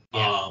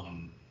 Yeah.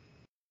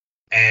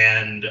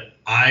 And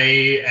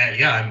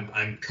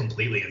I'm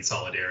completely in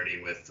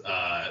solidarity with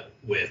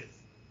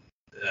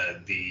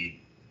the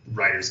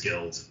Writers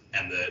Guild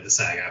and the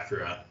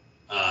SAG-AFTRA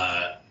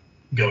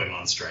going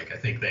on strike. I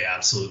think they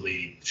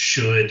absolutely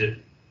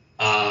should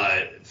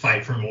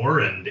fight for more,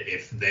 and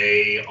if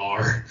they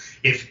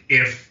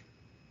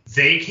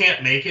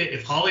can't make it,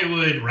 if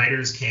Hollywood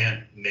writers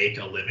can't make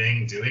a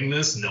living doing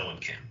this, no one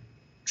can.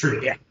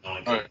 Truly, no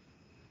one can. Right.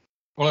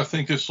 Well, I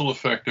think this will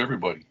affect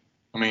everybody.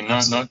 I mean,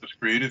 not just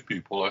creative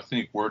people. I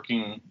think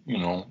working,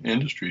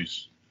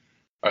 industries.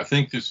 I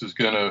think this is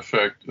going to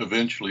affect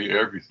eventually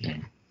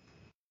everything.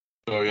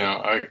 So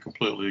yeah, I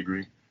completely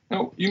agree.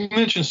 Now, you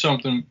mentioned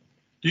something.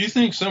 Do you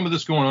think some of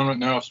this going on right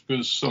now is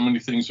because so many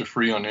things are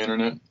free on the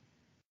internet?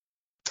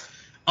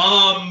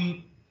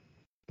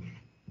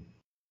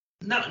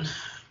 No.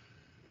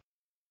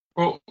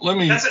 Well, let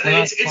me.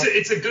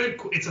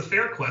 It's a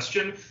fair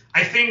question.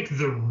 I think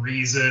the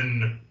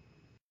reason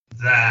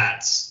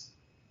that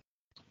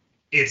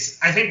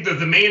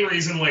the main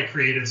reason why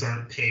creatives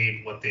aren't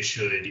paid what they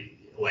should,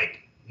 like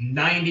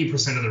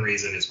 90% of the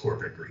reason, is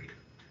corporate greed.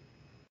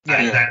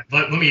 I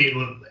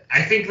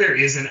think there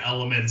is an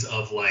element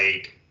of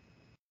like,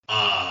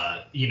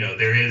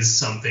 there is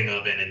something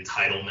of an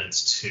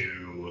entitlement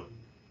to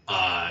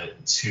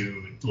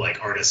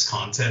like artist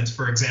content,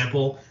 for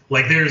example.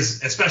 Like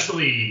there's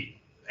especially,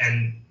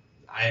 and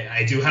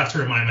I do have to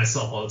remind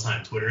myself all the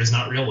time, Twitter is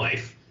not real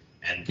life.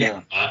 And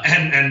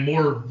and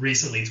more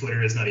recently,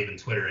 Twitter is not even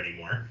Twitter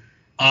anymore.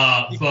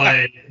 But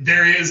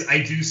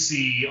I do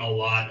see a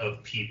lot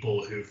of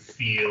people who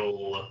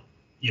feel,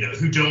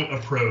 who don't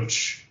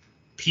approach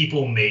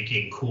people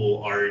making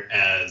cool art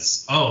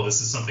as, oh, this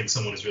is something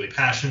someone is really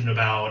passionate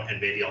about, and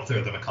maybe I'll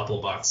throw them a couple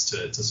of bucks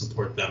to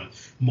support them.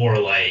 More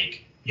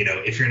like,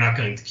 if you're not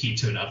going to keep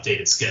to an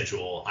updated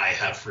schedule, I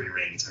have free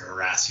reign to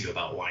harass you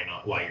about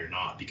why you're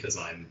not, because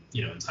I'm,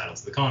 entitled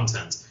to the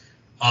content.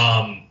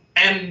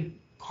 And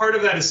part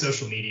of that is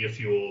social media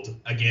fueled.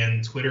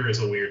 Again, Twitter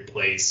is a weird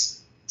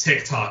place.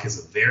 TikTok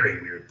is a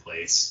very weird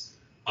place.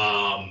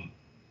 And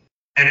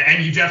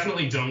you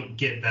definitely don't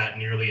get that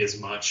nearly as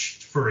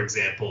much, for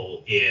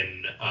example,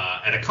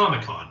 at a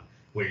Comic-Con,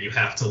 where you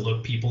have to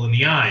look people in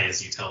the eye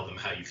as you tell them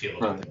how you feel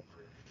about their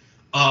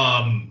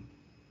art.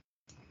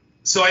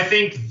 So I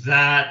think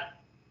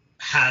that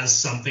has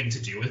something to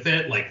do with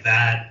it. Like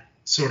that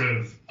sort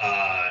of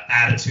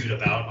attitude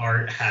about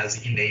art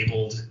has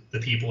enabled the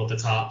people at the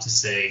top to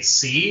say,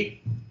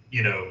 see,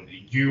 you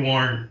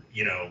aren't,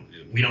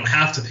 we don't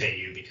have to pay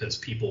you because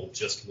people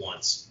just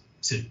want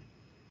to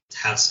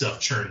have stuff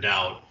churned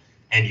out,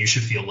 and you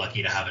should feel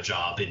lucky to have a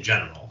job in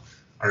general,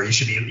 or you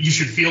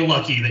should feel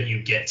lucky that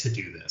you get to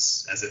do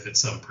this, as if it's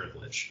some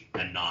privilege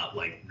and not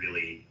like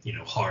really,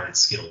 hard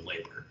skilled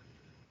labor.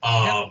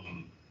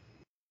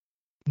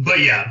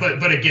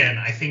 But again,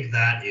 I think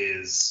that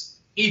is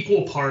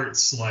equal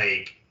parts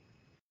like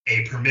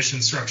a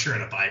permission structure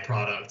and a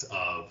byproduct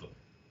of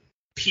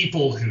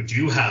people who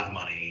do have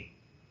money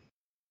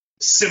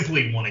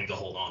simply wanting to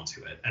hold on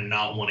to it and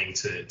not wanting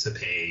to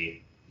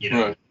pay,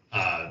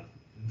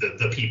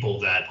 the people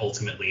that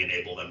ultimately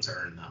enable them to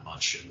earn that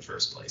much in the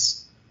first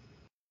place.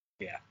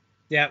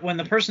 Yeah. When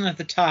the person at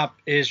the top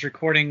is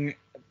recording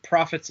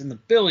profits in the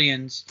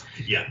billions,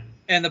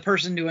 and the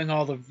person doing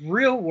all the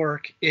real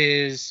work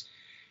is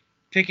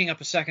picking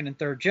up a second and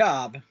third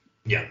job.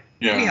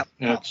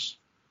 It's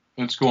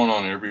going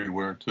on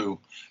everywhere too.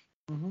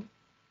 Mm-hmm.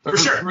 For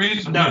sure.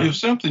 It was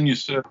something you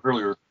said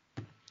earlier.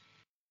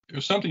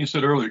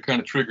 Kind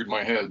of triggered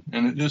my head,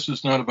 and this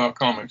is not about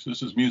comics.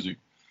 This is music.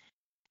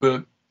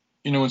 But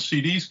when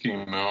CDs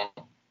came out,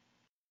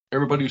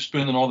 everybody was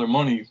spending all their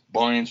money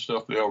buying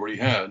stuff they already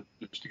had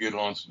just to get it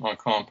on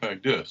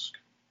compact disc.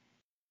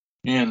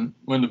 And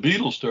when the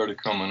Beatles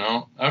started coming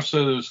out, I've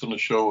said this on the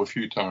show a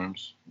few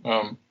times.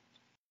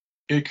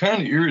 it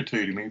kind of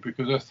irritated me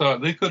because I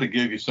thought they could have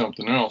gave you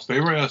something else. They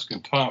were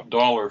asking top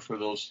dollar for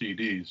those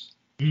CDs.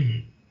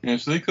 Mm-hmm. And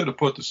so they could have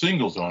put the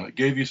singles on it,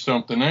 gave you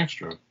something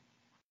extra.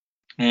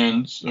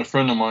 And a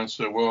friend of mine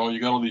said, well,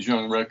 you got all these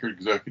young record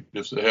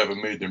executives that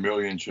haven't made their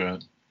millions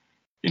yet.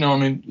 You know, I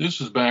mean, this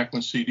is back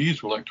when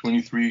CDs were like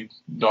 $23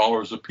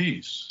 a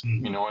piece,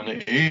 Mm-hmm. you know, in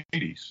the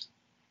 80s.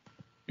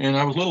 And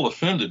I was a little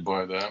offended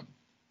by that.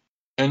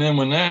 And then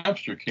when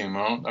Napster came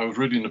out, I was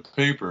reading the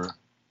paper,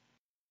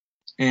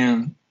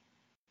 and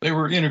they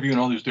were interviewing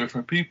all these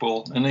different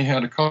people, and they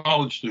had a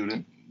college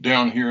student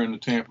down here in the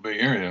Tampa Bay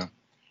area.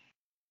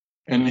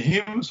 And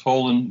he was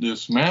holding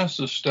this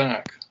massive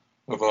stack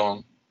of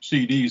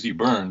CDs he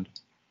burned,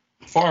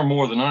 far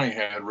more than I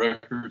had,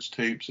 records,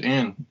 tapes,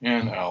 and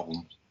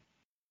albums.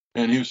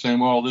 And he was saying,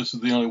 well, this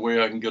is the only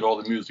way I can get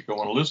all the music I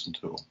want to listen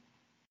to.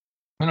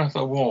 And I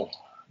thought, well,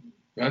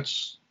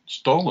 that's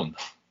stolen.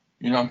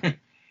 You know what I mean?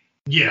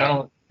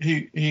 Yeah.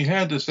 He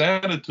had this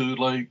attitude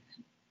like,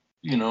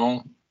 you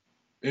know,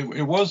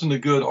 it wasn't a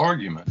good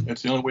argument.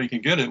 It's the only way you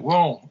can get it.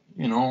 Well,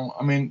 you know,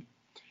 I mean,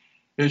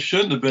 it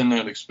shouldn't have been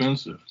that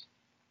expensive.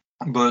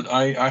 But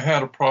I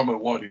had a problem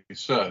with what he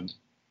said.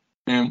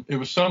 And it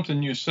was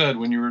something you said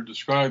when you were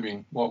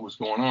describing what was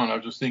going on. I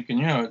was just thinking,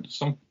 yeah,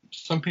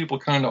 some people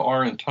kind of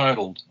are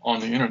entitled on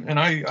the internet. And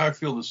I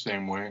feel the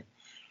same way.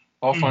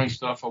 I'll find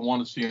stuff I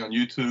want to see on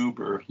YouTube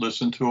or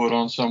listen to it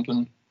on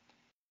something,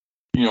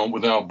 you know,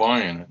 without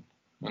buying it.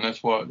 And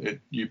that's what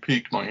you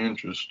piqued my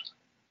interest.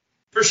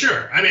 For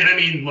sure. I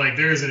mean, like,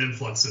 there is an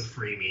influx of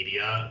free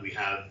media. We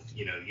have,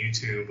 you know,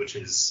 YouTube, which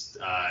is,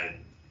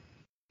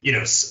 you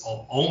know,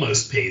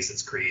 almost pays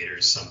its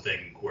creators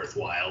something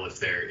worthwhile if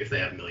they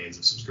have millions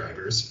of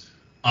subscribers.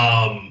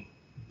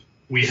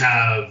 We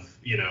have,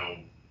 you know,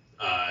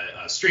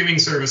 streaming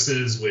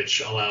services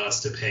which allow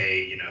us to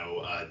pay, you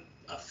know,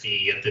 a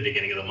fee at the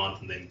beginning of the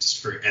month and then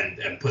just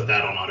and put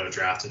that on auto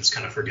draft and just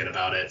kind of forget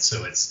about it.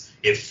 So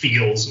it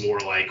feels more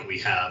like we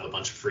have a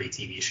bunch of free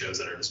TV shows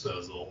at our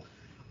disposal.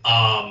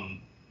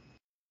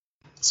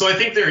 So I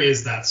think there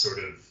is that sort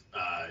of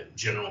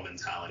general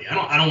mentality.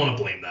 I don't want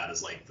to blame that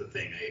as like the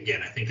thing.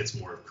 Again, I think it's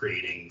more of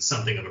creating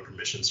something of a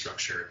permission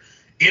structure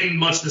in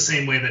much the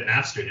same way that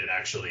Napster did,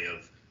 actually.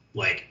 Of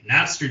like,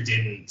 Napster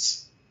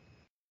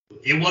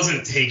it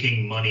wasn't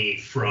taking money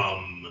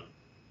from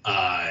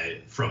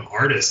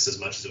artists as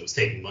much as it was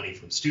taking money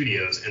from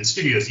studios, and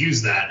studios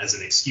use that as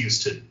an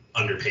excuse to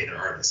underpay their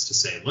artists, to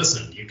say,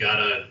 listen, you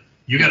gotta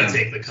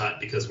take the cut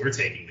because we're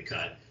taking the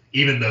cut.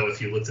 Even though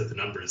if you looked at the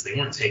numbers, they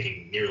weren't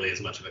taking nearly as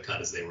much of a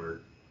cut as they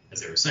were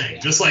saying. Yeah.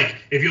 Just like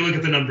if you look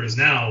at the numbers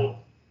now,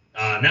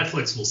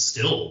 Netflix will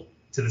still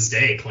to this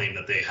day claim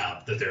that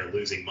they're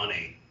losing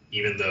money,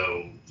 even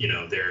though, you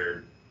know,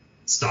 their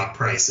stock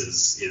price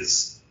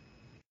is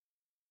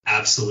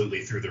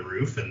absolutely through the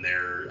roof, and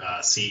their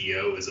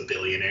CEO is a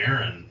billionaire,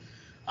 and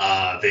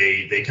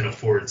they can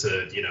afford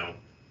to, you know,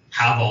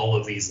 have all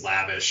of these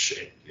lavish,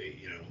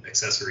 you know,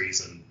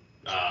 accessories, and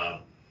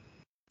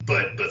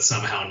but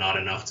somehow not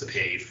enough to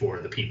pay for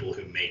the people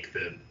who make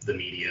the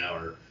media,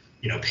 or,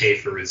 you know, pay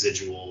for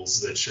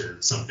residuals, that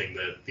are something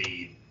that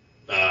the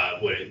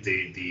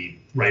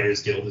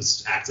Writers Guild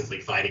is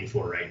actively fighting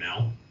for right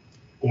now,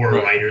 or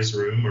a writer's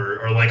room,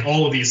 or like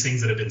all of these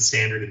things that have been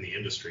standard in the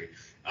industry.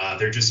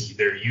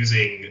 They're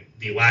using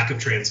the lack of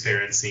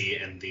transparency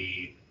and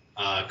the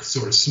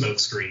sort of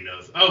smokescreen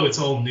of, oh, it's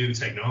all new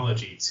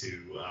technology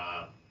to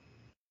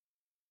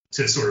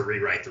sort of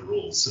rewrite the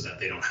rules so that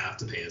they don't have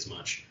to pay as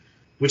much,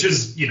 which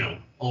is, you know,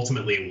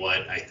 ultimately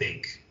what I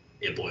think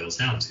it boils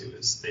down to,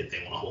 is they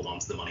want to hold on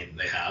to the money that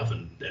they have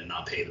and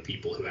not pay the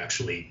people who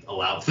actually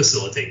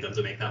facilitate them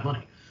to make that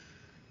money.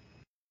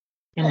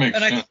 It makes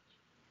sense.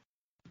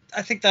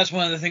 I think that's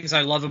one of the things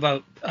I love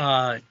about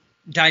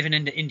diving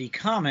into indie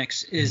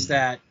comics is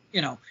that,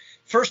 you know,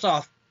 first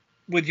off,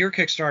 with your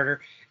Kickstarter,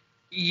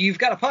 you've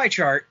got a pie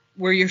chart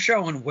where you're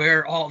showing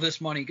where all this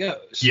money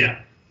goes.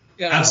 Yeah,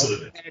 you know,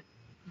 absolutely.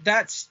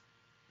 That's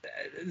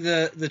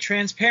the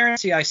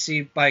transparency I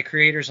see by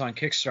creators on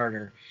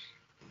Kickstarter.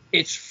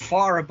 It's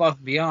far above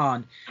and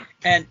beyond.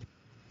 And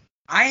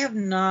I have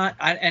not,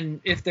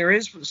 and if there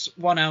is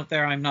one out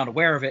there, I'm not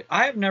aware of it.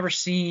 I have never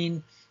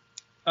seen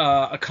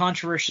a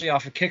controversy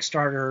off of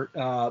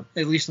Kickstarter,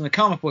 at least in the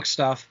comic book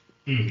stuff,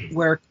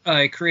 where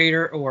a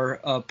creator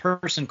or a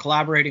person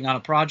collaborating on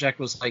a project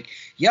was like,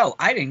 yo,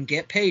 I didn't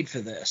get paid for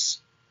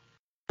this.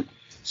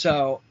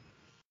 So,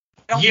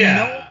 I don't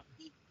know.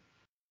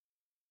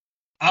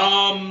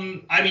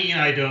 I mean,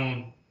 I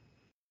don't.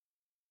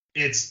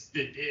 It's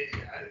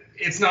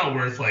not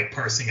worth like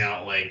parsing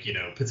out, like, you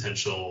know,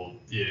 potential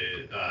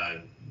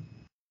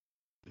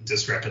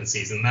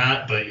discrepancies in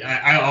that, but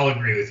I'll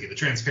agree with you. The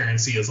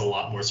transparency is a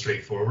lot more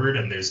straightforward,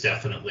 and there's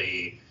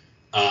definitely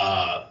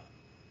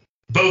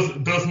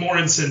both more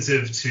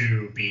incentive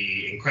to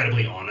be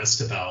incredibly honest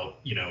about,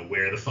 you know,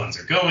 where the funds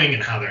are going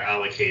and how they're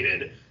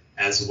allocated,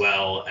 as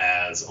well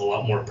as a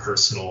lot more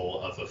personal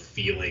of a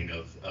feeling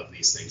of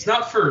these things.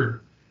 Not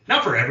for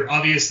every,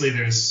 obviously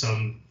there's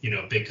some, you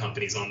know, big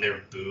companies on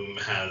there. Boom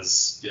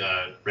has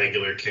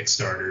regular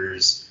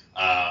Kickstarters.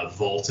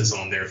 Volt is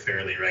on there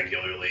fairly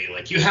regularly.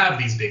 Like, you have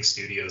these big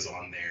studios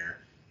on there.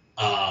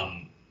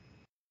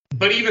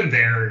 But even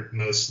they're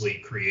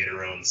mostly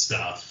creator-owned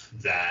stuff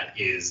that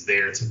is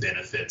there to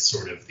benefit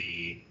sort of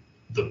the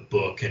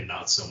book and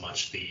not so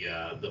much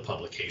the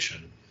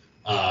publication.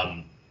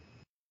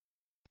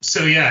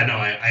 So yeah, no,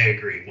 I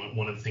agree.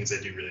 One of the things I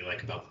do really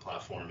like about the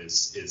platform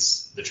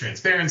is the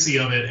transparency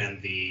of it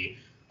and the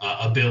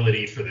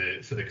ability for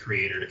the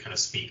creator to kind of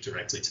speak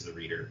directly to the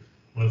reader.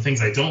 One of the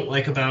things I don't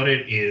like about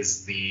it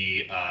is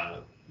the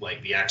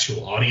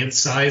actual audience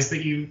size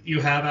that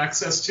you have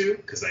access to,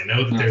 because I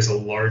know that there's a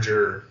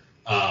larger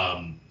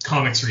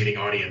comics reading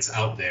audience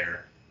out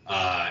there,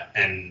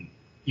 and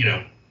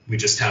we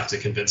just have to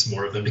convince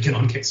more of them to get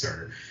on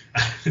Kickstarter.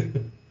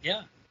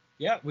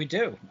 Yeah, we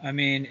do. I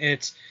mean,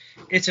 it's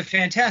a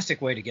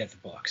fantastic way to get the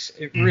books.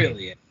 It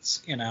really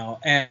is,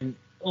 and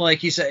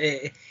like you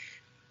said,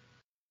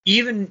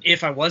 even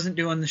if I wasn't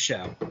doing the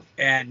show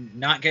and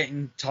not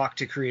getting to talk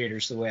to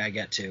creators the way I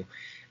get to,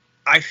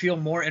 I feel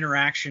more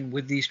interaction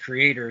with these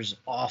creators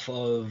off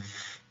of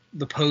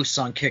the posts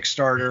on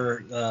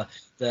Kickstarter,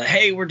 the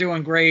hey, we're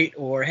doing great,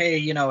 or hey,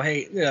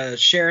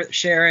 share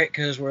it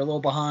because we're a little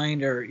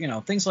behind, or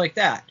things like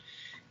that.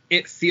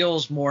 It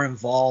feels more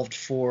involved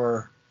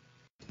for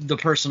the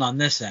person on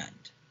this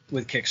end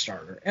with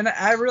Kickstarter, and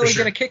I really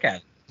get a kick out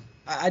of it.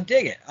 I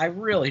dig it. I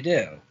really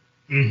do.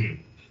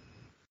 Mm-hmm.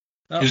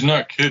 He's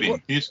not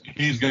kidding. He's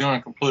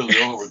gone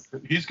completely over.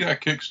 He's got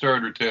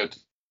Kickstarter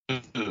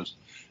tattoos.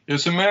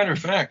 As a matter of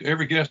fact,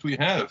 every guest we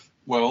have,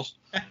 Wells,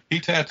 he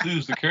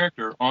tattoos the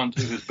character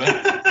onto his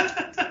back.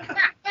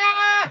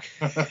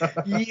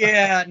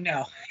 Yeah,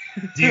 no.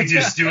 Do you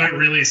just do it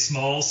really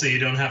small so you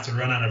don't have to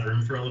run out of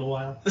room for a little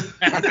while?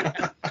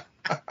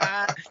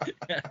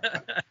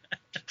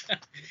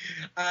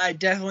 I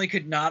definitely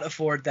could not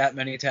afford that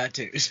many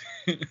tattoos.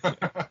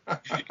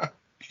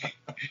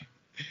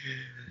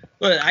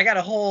 But I got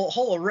a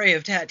whole array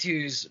of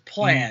tattoos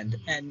planned,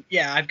 and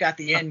yeah, I've got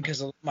the end because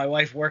of my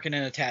wife working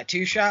in a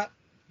tattoo shop,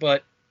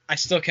 but I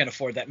still can't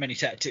afford that many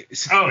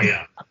tattoos. Oh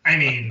yeah, I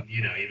mean,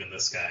 even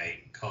this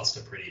guy cost a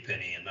pretty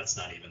penny, and that's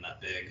not even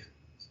that big.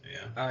 So,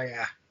 yeah. Oh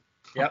yeah.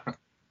 Yep.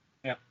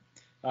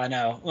 I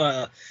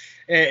know.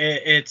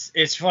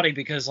 It's funny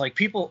because like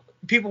people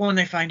when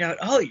they find out,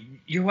 oh,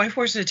 your wife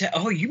wears a tattoo,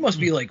 oh, you must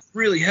be like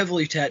really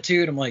heavily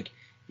tattooed. I'm like,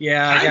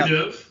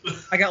 yeah,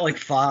 I got like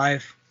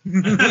 5.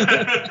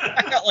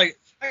 I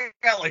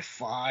got like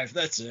 5.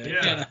 That's it.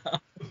 Yeah.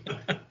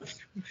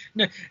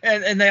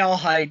 And they all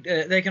hide.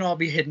 They can all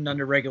be hidden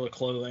under regular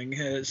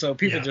clothing, so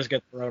people just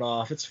get thrown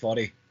off. It's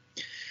funny.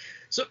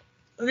 So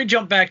let me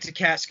jump back to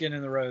Catskin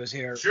and the Rose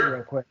here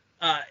real quick.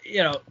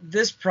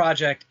 This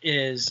project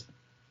is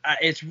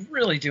it's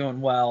really doing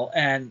well,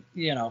 and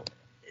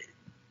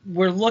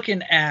we're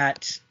looking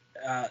at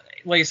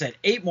like I said,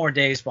 8 more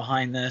days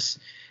behind this.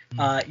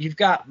 You've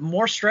got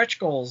more stretch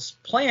goals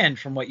planned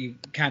from what you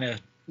kind of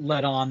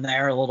let on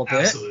there a little bit.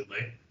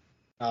 Absolutely.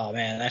 Oh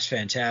man, that's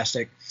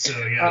fantastic. So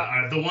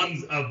yeah, the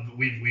one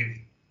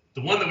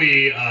that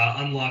we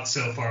unlocked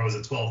so far was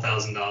at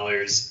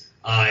 $12,000.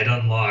 It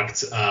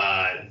unlocked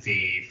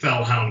the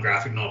Fellhound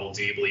graphic novel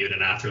Do You Believe in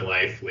an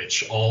Afterlife,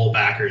 which all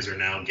backers are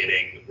now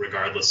getting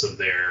regardless of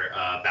their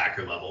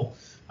backer level.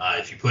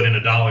 If you put in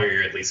 $1,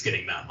 you're at least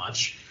getting that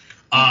much.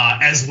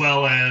 As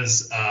well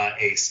as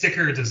a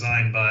sticker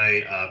designed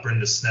by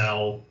Brenda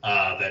Snell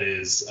that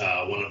is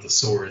one of the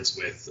swords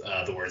with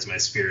the words "My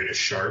spirit is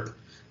sharp"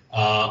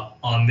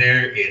 on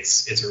there.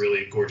 It's a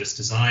really gorgeous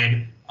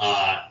design.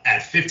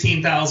 At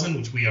 $15,000,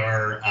 which we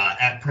are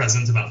at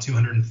present about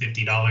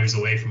 $250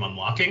 away from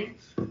unlocking,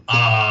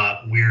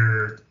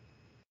 we're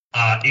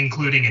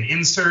including an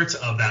insert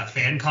of that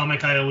fan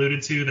comic I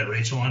alluded to that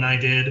Rachel and I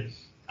did,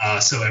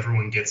 so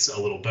everyone gets a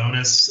little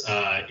bonus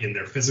in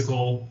their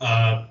physical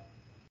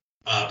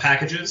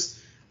packages,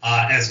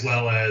 as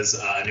well as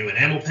a new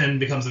enamel pen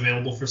becomes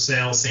available for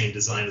sale, same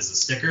design as the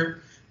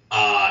sticker.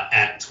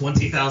 At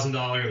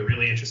 $20,000, the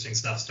really interesting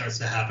stuff starts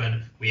to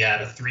happen. We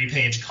add a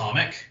 3-page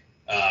comic,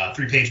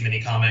 3-page mini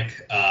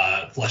comic,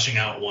 fleshing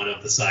out one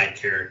of the side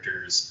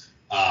characters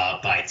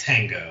by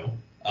Tango,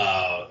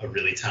 a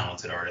really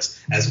talented artist,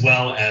 as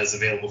well as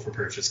available for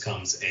purchase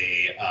comes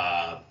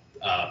a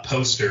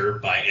poster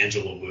by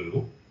Angela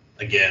Wu,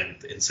 again,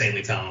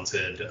 insanely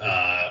talented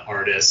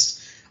artist.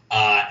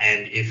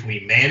 And if we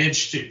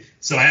manage to,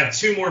 so I have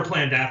 2 more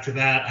planned after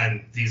that,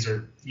 and these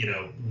are,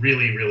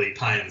 really, really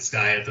pie in the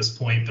sky at this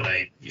point, but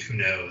who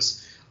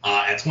knows.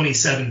 At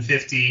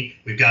 $27.50,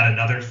 we've got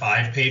another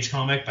 5-page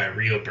comic by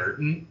Rio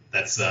Burton.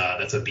 That's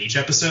a beach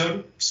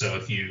episode. So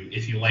if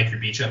you like your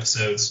beach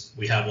episodes,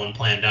 we have one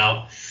planned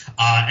out.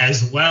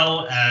 As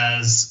well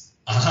as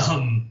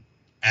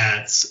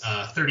at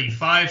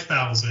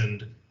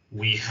 $35,000.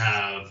 We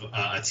have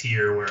a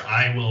tier where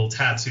I will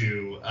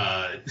tattoo,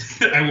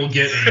 I will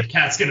get a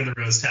Catskin and the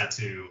Rose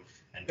tattoo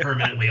and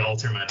permanently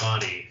alter my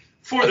body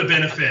for the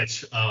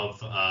benefit of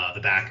the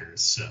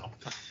backers. So,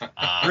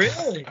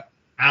 Really?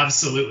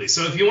 Absolutely.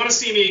 So if you want to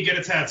see me get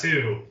a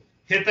tattoo,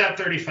 hit that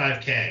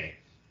 $35K,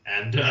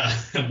 and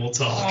we'll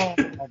talk.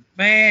 Oh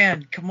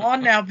man, come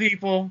on now,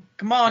 people.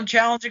 Come on,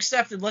 challenge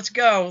accepted. Let's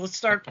go. Let's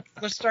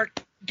start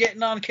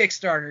getting on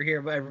Kickstarter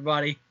here,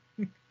 everybody.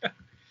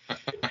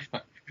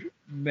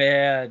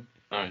 Man.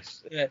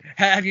 Nice.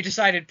 Have you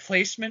decided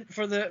placement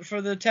for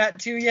the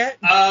tattoo yet?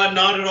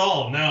 Not at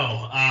all.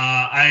 No.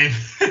 I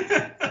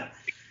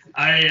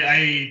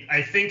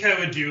think I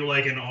would do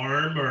like an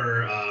arm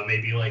or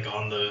maybe like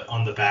on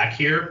the back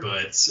here,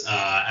 but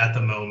at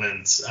the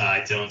moment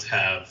I don't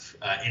have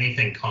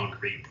anything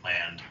concrete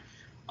planned.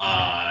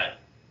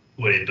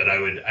 But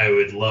I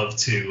would love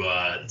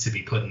to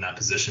be put in that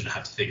position to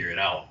have to figure it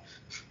out.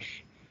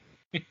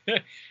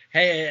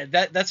 Hey,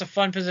 that's a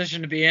fun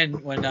position to be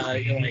in when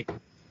you're like,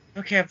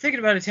 okay, I'm thinking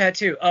about a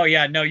tattoo. Oh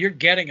yeah, no, you're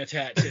getting a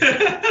tattoo.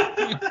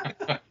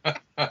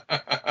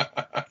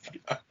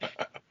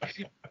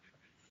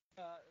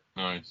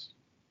 Nice.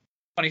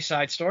 Funny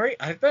side story.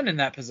 I've been in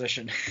that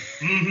position.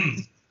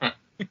 Mm-hmm.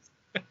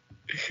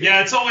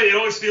 Yeah, it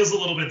always feels a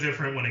little bit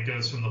different when it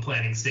goes from the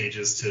planning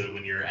stages to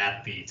when you're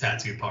at the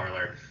tattoo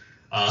parlor.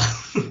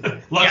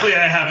 Luckily,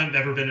 I haven't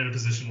ever been in a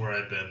position where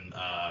I've been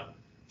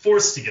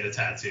forced to get a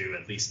tattoo,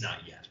 at least not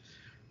yet.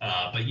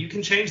 But you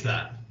can change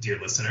that, dear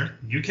listener.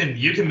 You can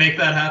make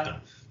that happen.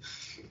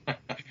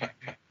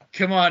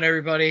 Come on,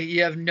 everybody!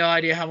 You have no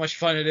idea how much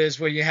fun it is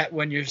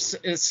when you're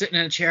sitting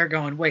in a chair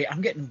going, "Wait,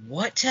 I'm getting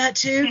what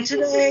tattooed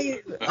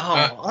today?"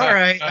 Oh, all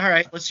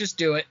right, let's just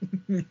do it.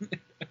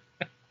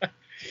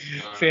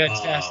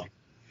 Fantastic.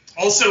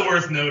 Also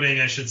worth noting,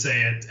 I should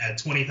say, at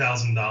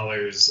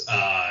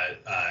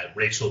 $20,000,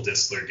 Rachel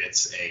Disler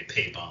gets a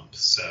pay bump.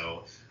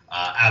 So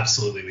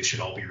absolutely, we should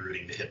all be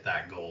rooting to hit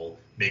that goal.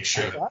 Make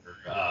sure that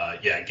we're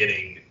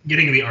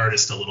getting the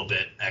artist a little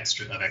bit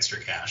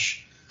extra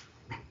cash.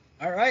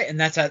 All right, and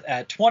that's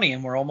at 20,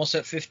 and we're almost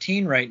at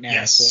 15 right now.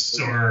 Yes,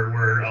 so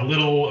we're a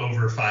little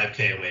over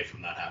 5K away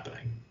from that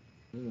happening.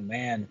 Oh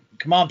man,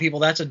 come on, people,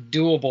 that's a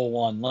doable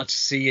one. Let's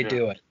see you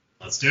do it.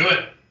 Let's do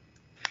it.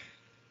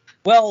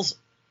 Wells,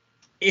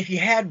 if you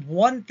had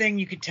one thing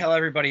you could tell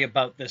everybody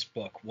about this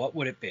book, what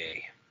would it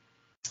be?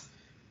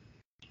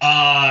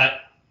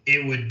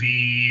 It would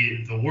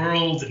be the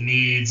world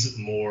needs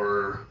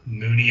more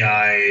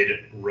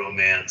moony-eyed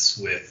romance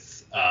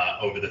with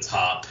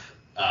over-the-top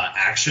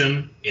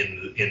action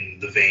in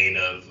the vein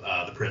of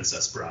The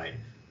Princess Bride.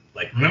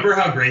 Like, remember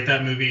how great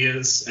that movie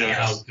is and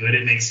how good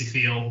it makes you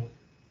feel?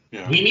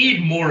 Yeah. We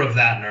need more of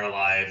that in our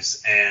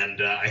lives,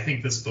 and I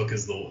think this book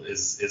is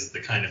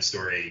the kind of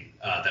story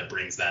that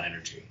brings that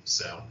energy.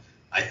 So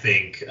I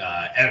think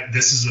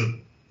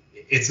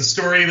it's a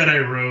story that I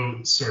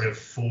wrote sort of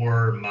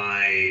for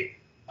my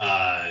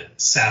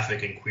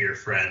sapphic and queer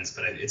friends,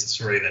 but it's a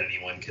story that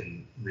anyone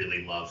can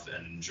really love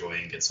and enjoy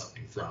and get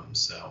something from.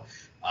 So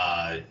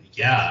I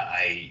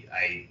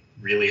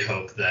really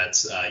hope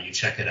that you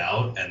check it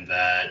out and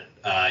that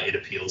it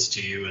appeals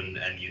to you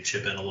and you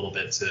chip in a little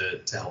bit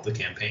to help the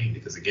campaign,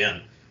 because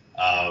again,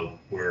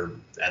 we're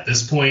at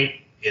this point,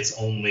 it's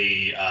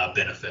only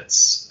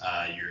benefits.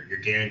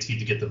 You're guaranteed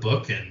to get the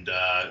book, and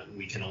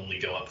we can only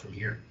go up from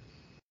here.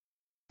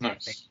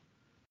 Nice.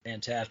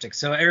 Fantastic.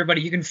 So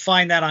everybody, you can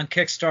find that on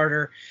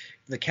Kickstarter,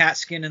 the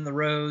Catskin and the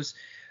Rose.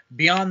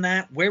 Beyond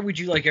that, where would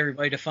you like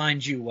everybody to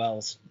find you,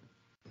 Wells?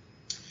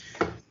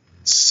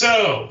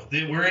 So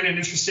we're in an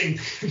interesting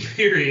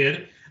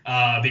period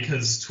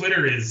because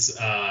Twitter is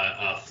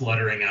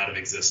fluttering out of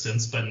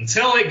existence. But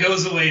until it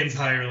goes away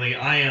entirely,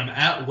 I am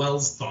at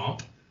Wells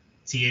Thomp,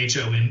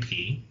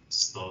 Thomp.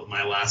 It's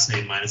my last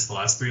name minus the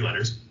last three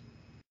letters.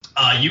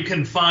 You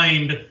can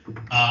find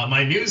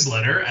my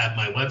newsletter at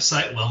my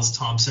website,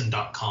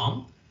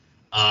 wellsthompson.com.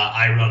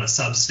 I run a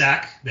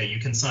Substack that you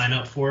can sign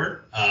up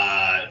for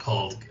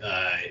called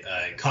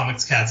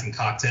Comics, Cats, and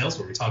Cocktails,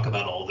 where we talk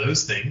about all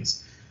those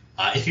things.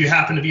 If you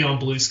happen to be on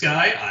Blue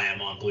Sky, I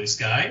am on Blue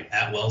Sky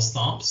at Wells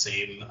Thomp,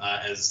 same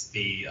as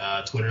the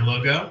Twitter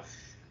logo.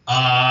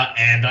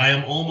 And I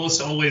am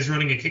almost always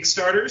running a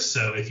Kickstarter,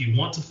 so if you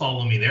want to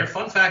follow me there,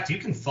 fun fact, you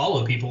can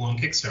follow people on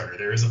Kickstarter.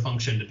 There is a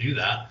function to do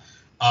that.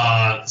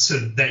 So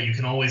that you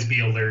can always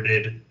be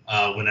alerted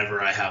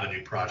whenever I have a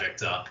new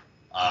project up.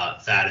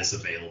 That is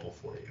available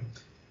for you.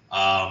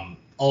 I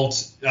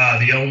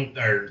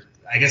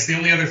guess the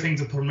only other thing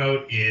to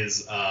promote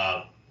is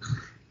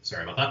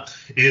sorry about that,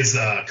 is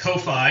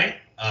Ko-Fi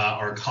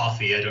or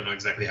Coffee. I don't know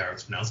exactly how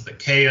it's pronounced, but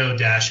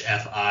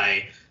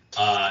Ko-Fi.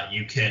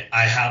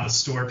 I have a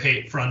store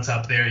front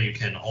up there. You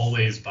can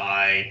always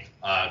buy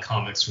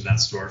comics from that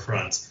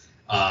storefront,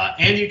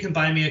 and you can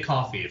buy me a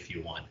coffee if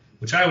you want,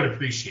 which I would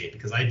appreciate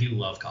because I do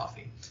love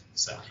coffee.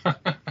 So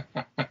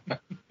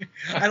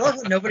I love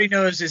that nobody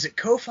knows. Is it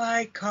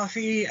Ko-Fi,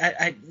 coffee?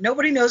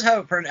 Nobody knows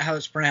how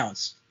it's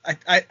pronounced.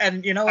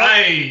 And you know what?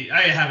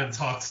 I haven't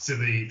talked to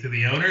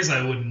the owners.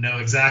 I wouldn't know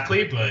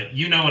exactly, but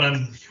you know what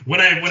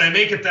when I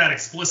make it that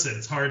explicit,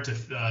 it's hard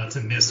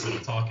to miss what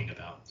I'm talking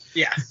about.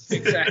 Yeah,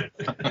 exactly.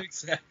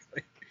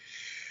 Exactly.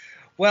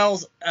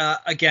 Well,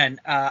 again,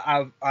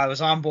 I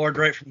was on board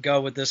right from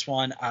go with this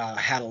one. I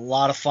had a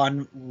lot of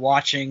fun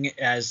watching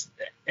as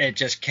it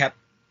just kept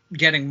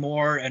getting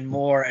more and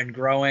more and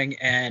growing,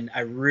 and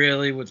I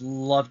really would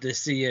love to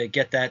see you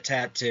get that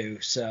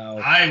tattoo.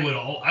 So I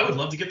would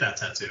love to get that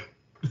tattoo.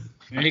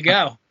 There you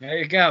go. There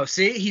you go.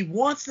 See, he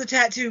wants the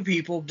tattoo,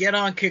 people. Get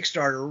on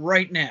Kickstarter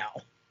right now.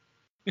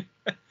 All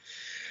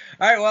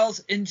right,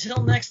 Wells,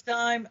 until next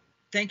time,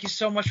 thank you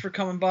so much for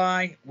coming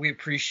by. We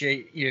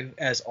appreciate you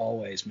as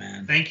always,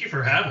 man. Thank you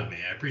for having me.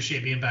 I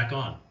appreciate being back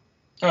on.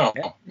 Oh,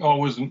 yeah.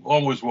 Always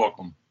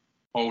welcome.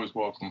 Always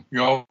welcome.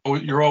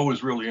 You're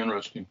always really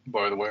interesting,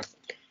 by the way.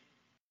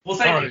 Well,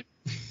 thank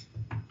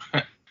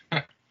you.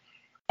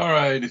 All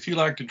right. If you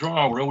like to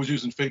draw, we're always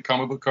using fake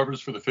comic book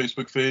covers for the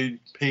Facebook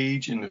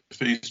page and the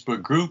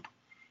Facebook group.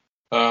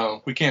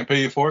 We can't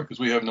pay you for it because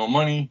we have no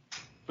money,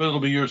 but it'll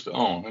be yours to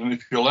own. And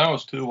if you allow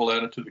us to, we'll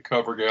add it to the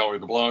cover gallery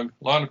of the blog.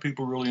 A lot of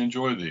people really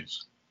enjoy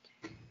these.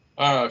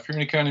 If you're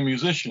any kind of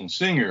musician,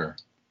 singer,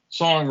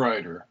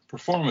 songwriter,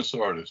 performance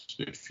artist,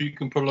 if you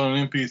can put it on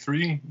an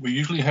MP3, we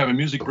usually have a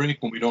music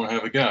break when we don't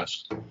have a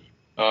guest.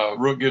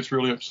 Rook gets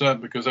really upset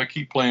because I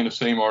keep playing the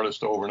same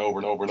artist over and over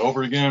and over and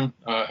over again.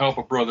 Help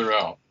a brother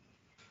out.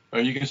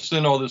 You can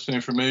send all this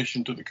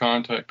information to the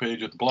contact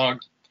page at the blog.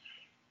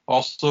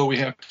 Also, we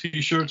have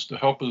T-shirts to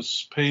help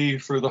us pay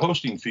for the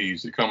hosting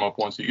fees that come up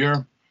once a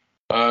year.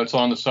 It's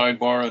on the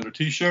sidebar under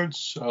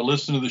T-shirts.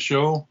 Listen to the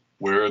show,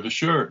 wear the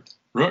shirt.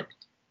 Rook?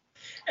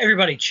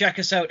 Everybody, check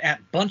us out at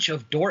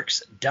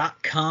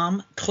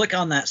bunchofdorks.com. Click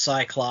on that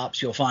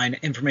Cyclops. You'll find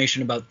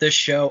information about this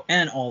show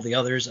and all the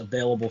others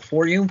available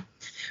for you.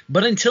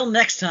 But until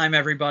next time,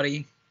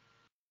 everybody,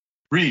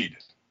 read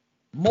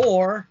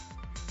more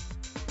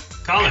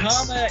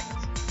comics.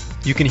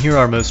 You can hear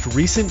our most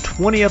recent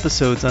 20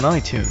 episodes on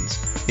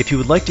iTunes. If you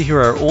would like to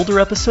hear our older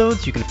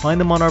episodes, you can find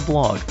them on our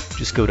blog.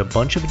 Just go to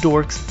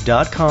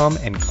bunchofdorks.com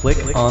and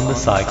click on the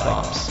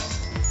Cyclops.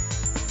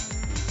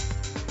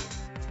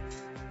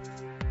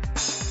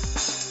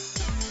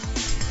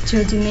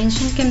 Your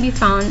Dimension can be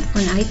found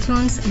on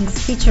iTunes and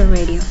Stitcher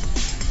Radio.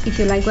 If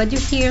you like what you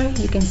hear,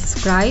 you can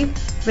subscribe,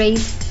 rate,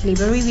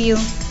 leave a review,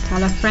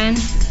 tell a friend,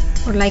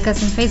 or like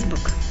us on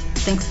Facebook.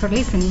 Thanks for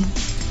listening.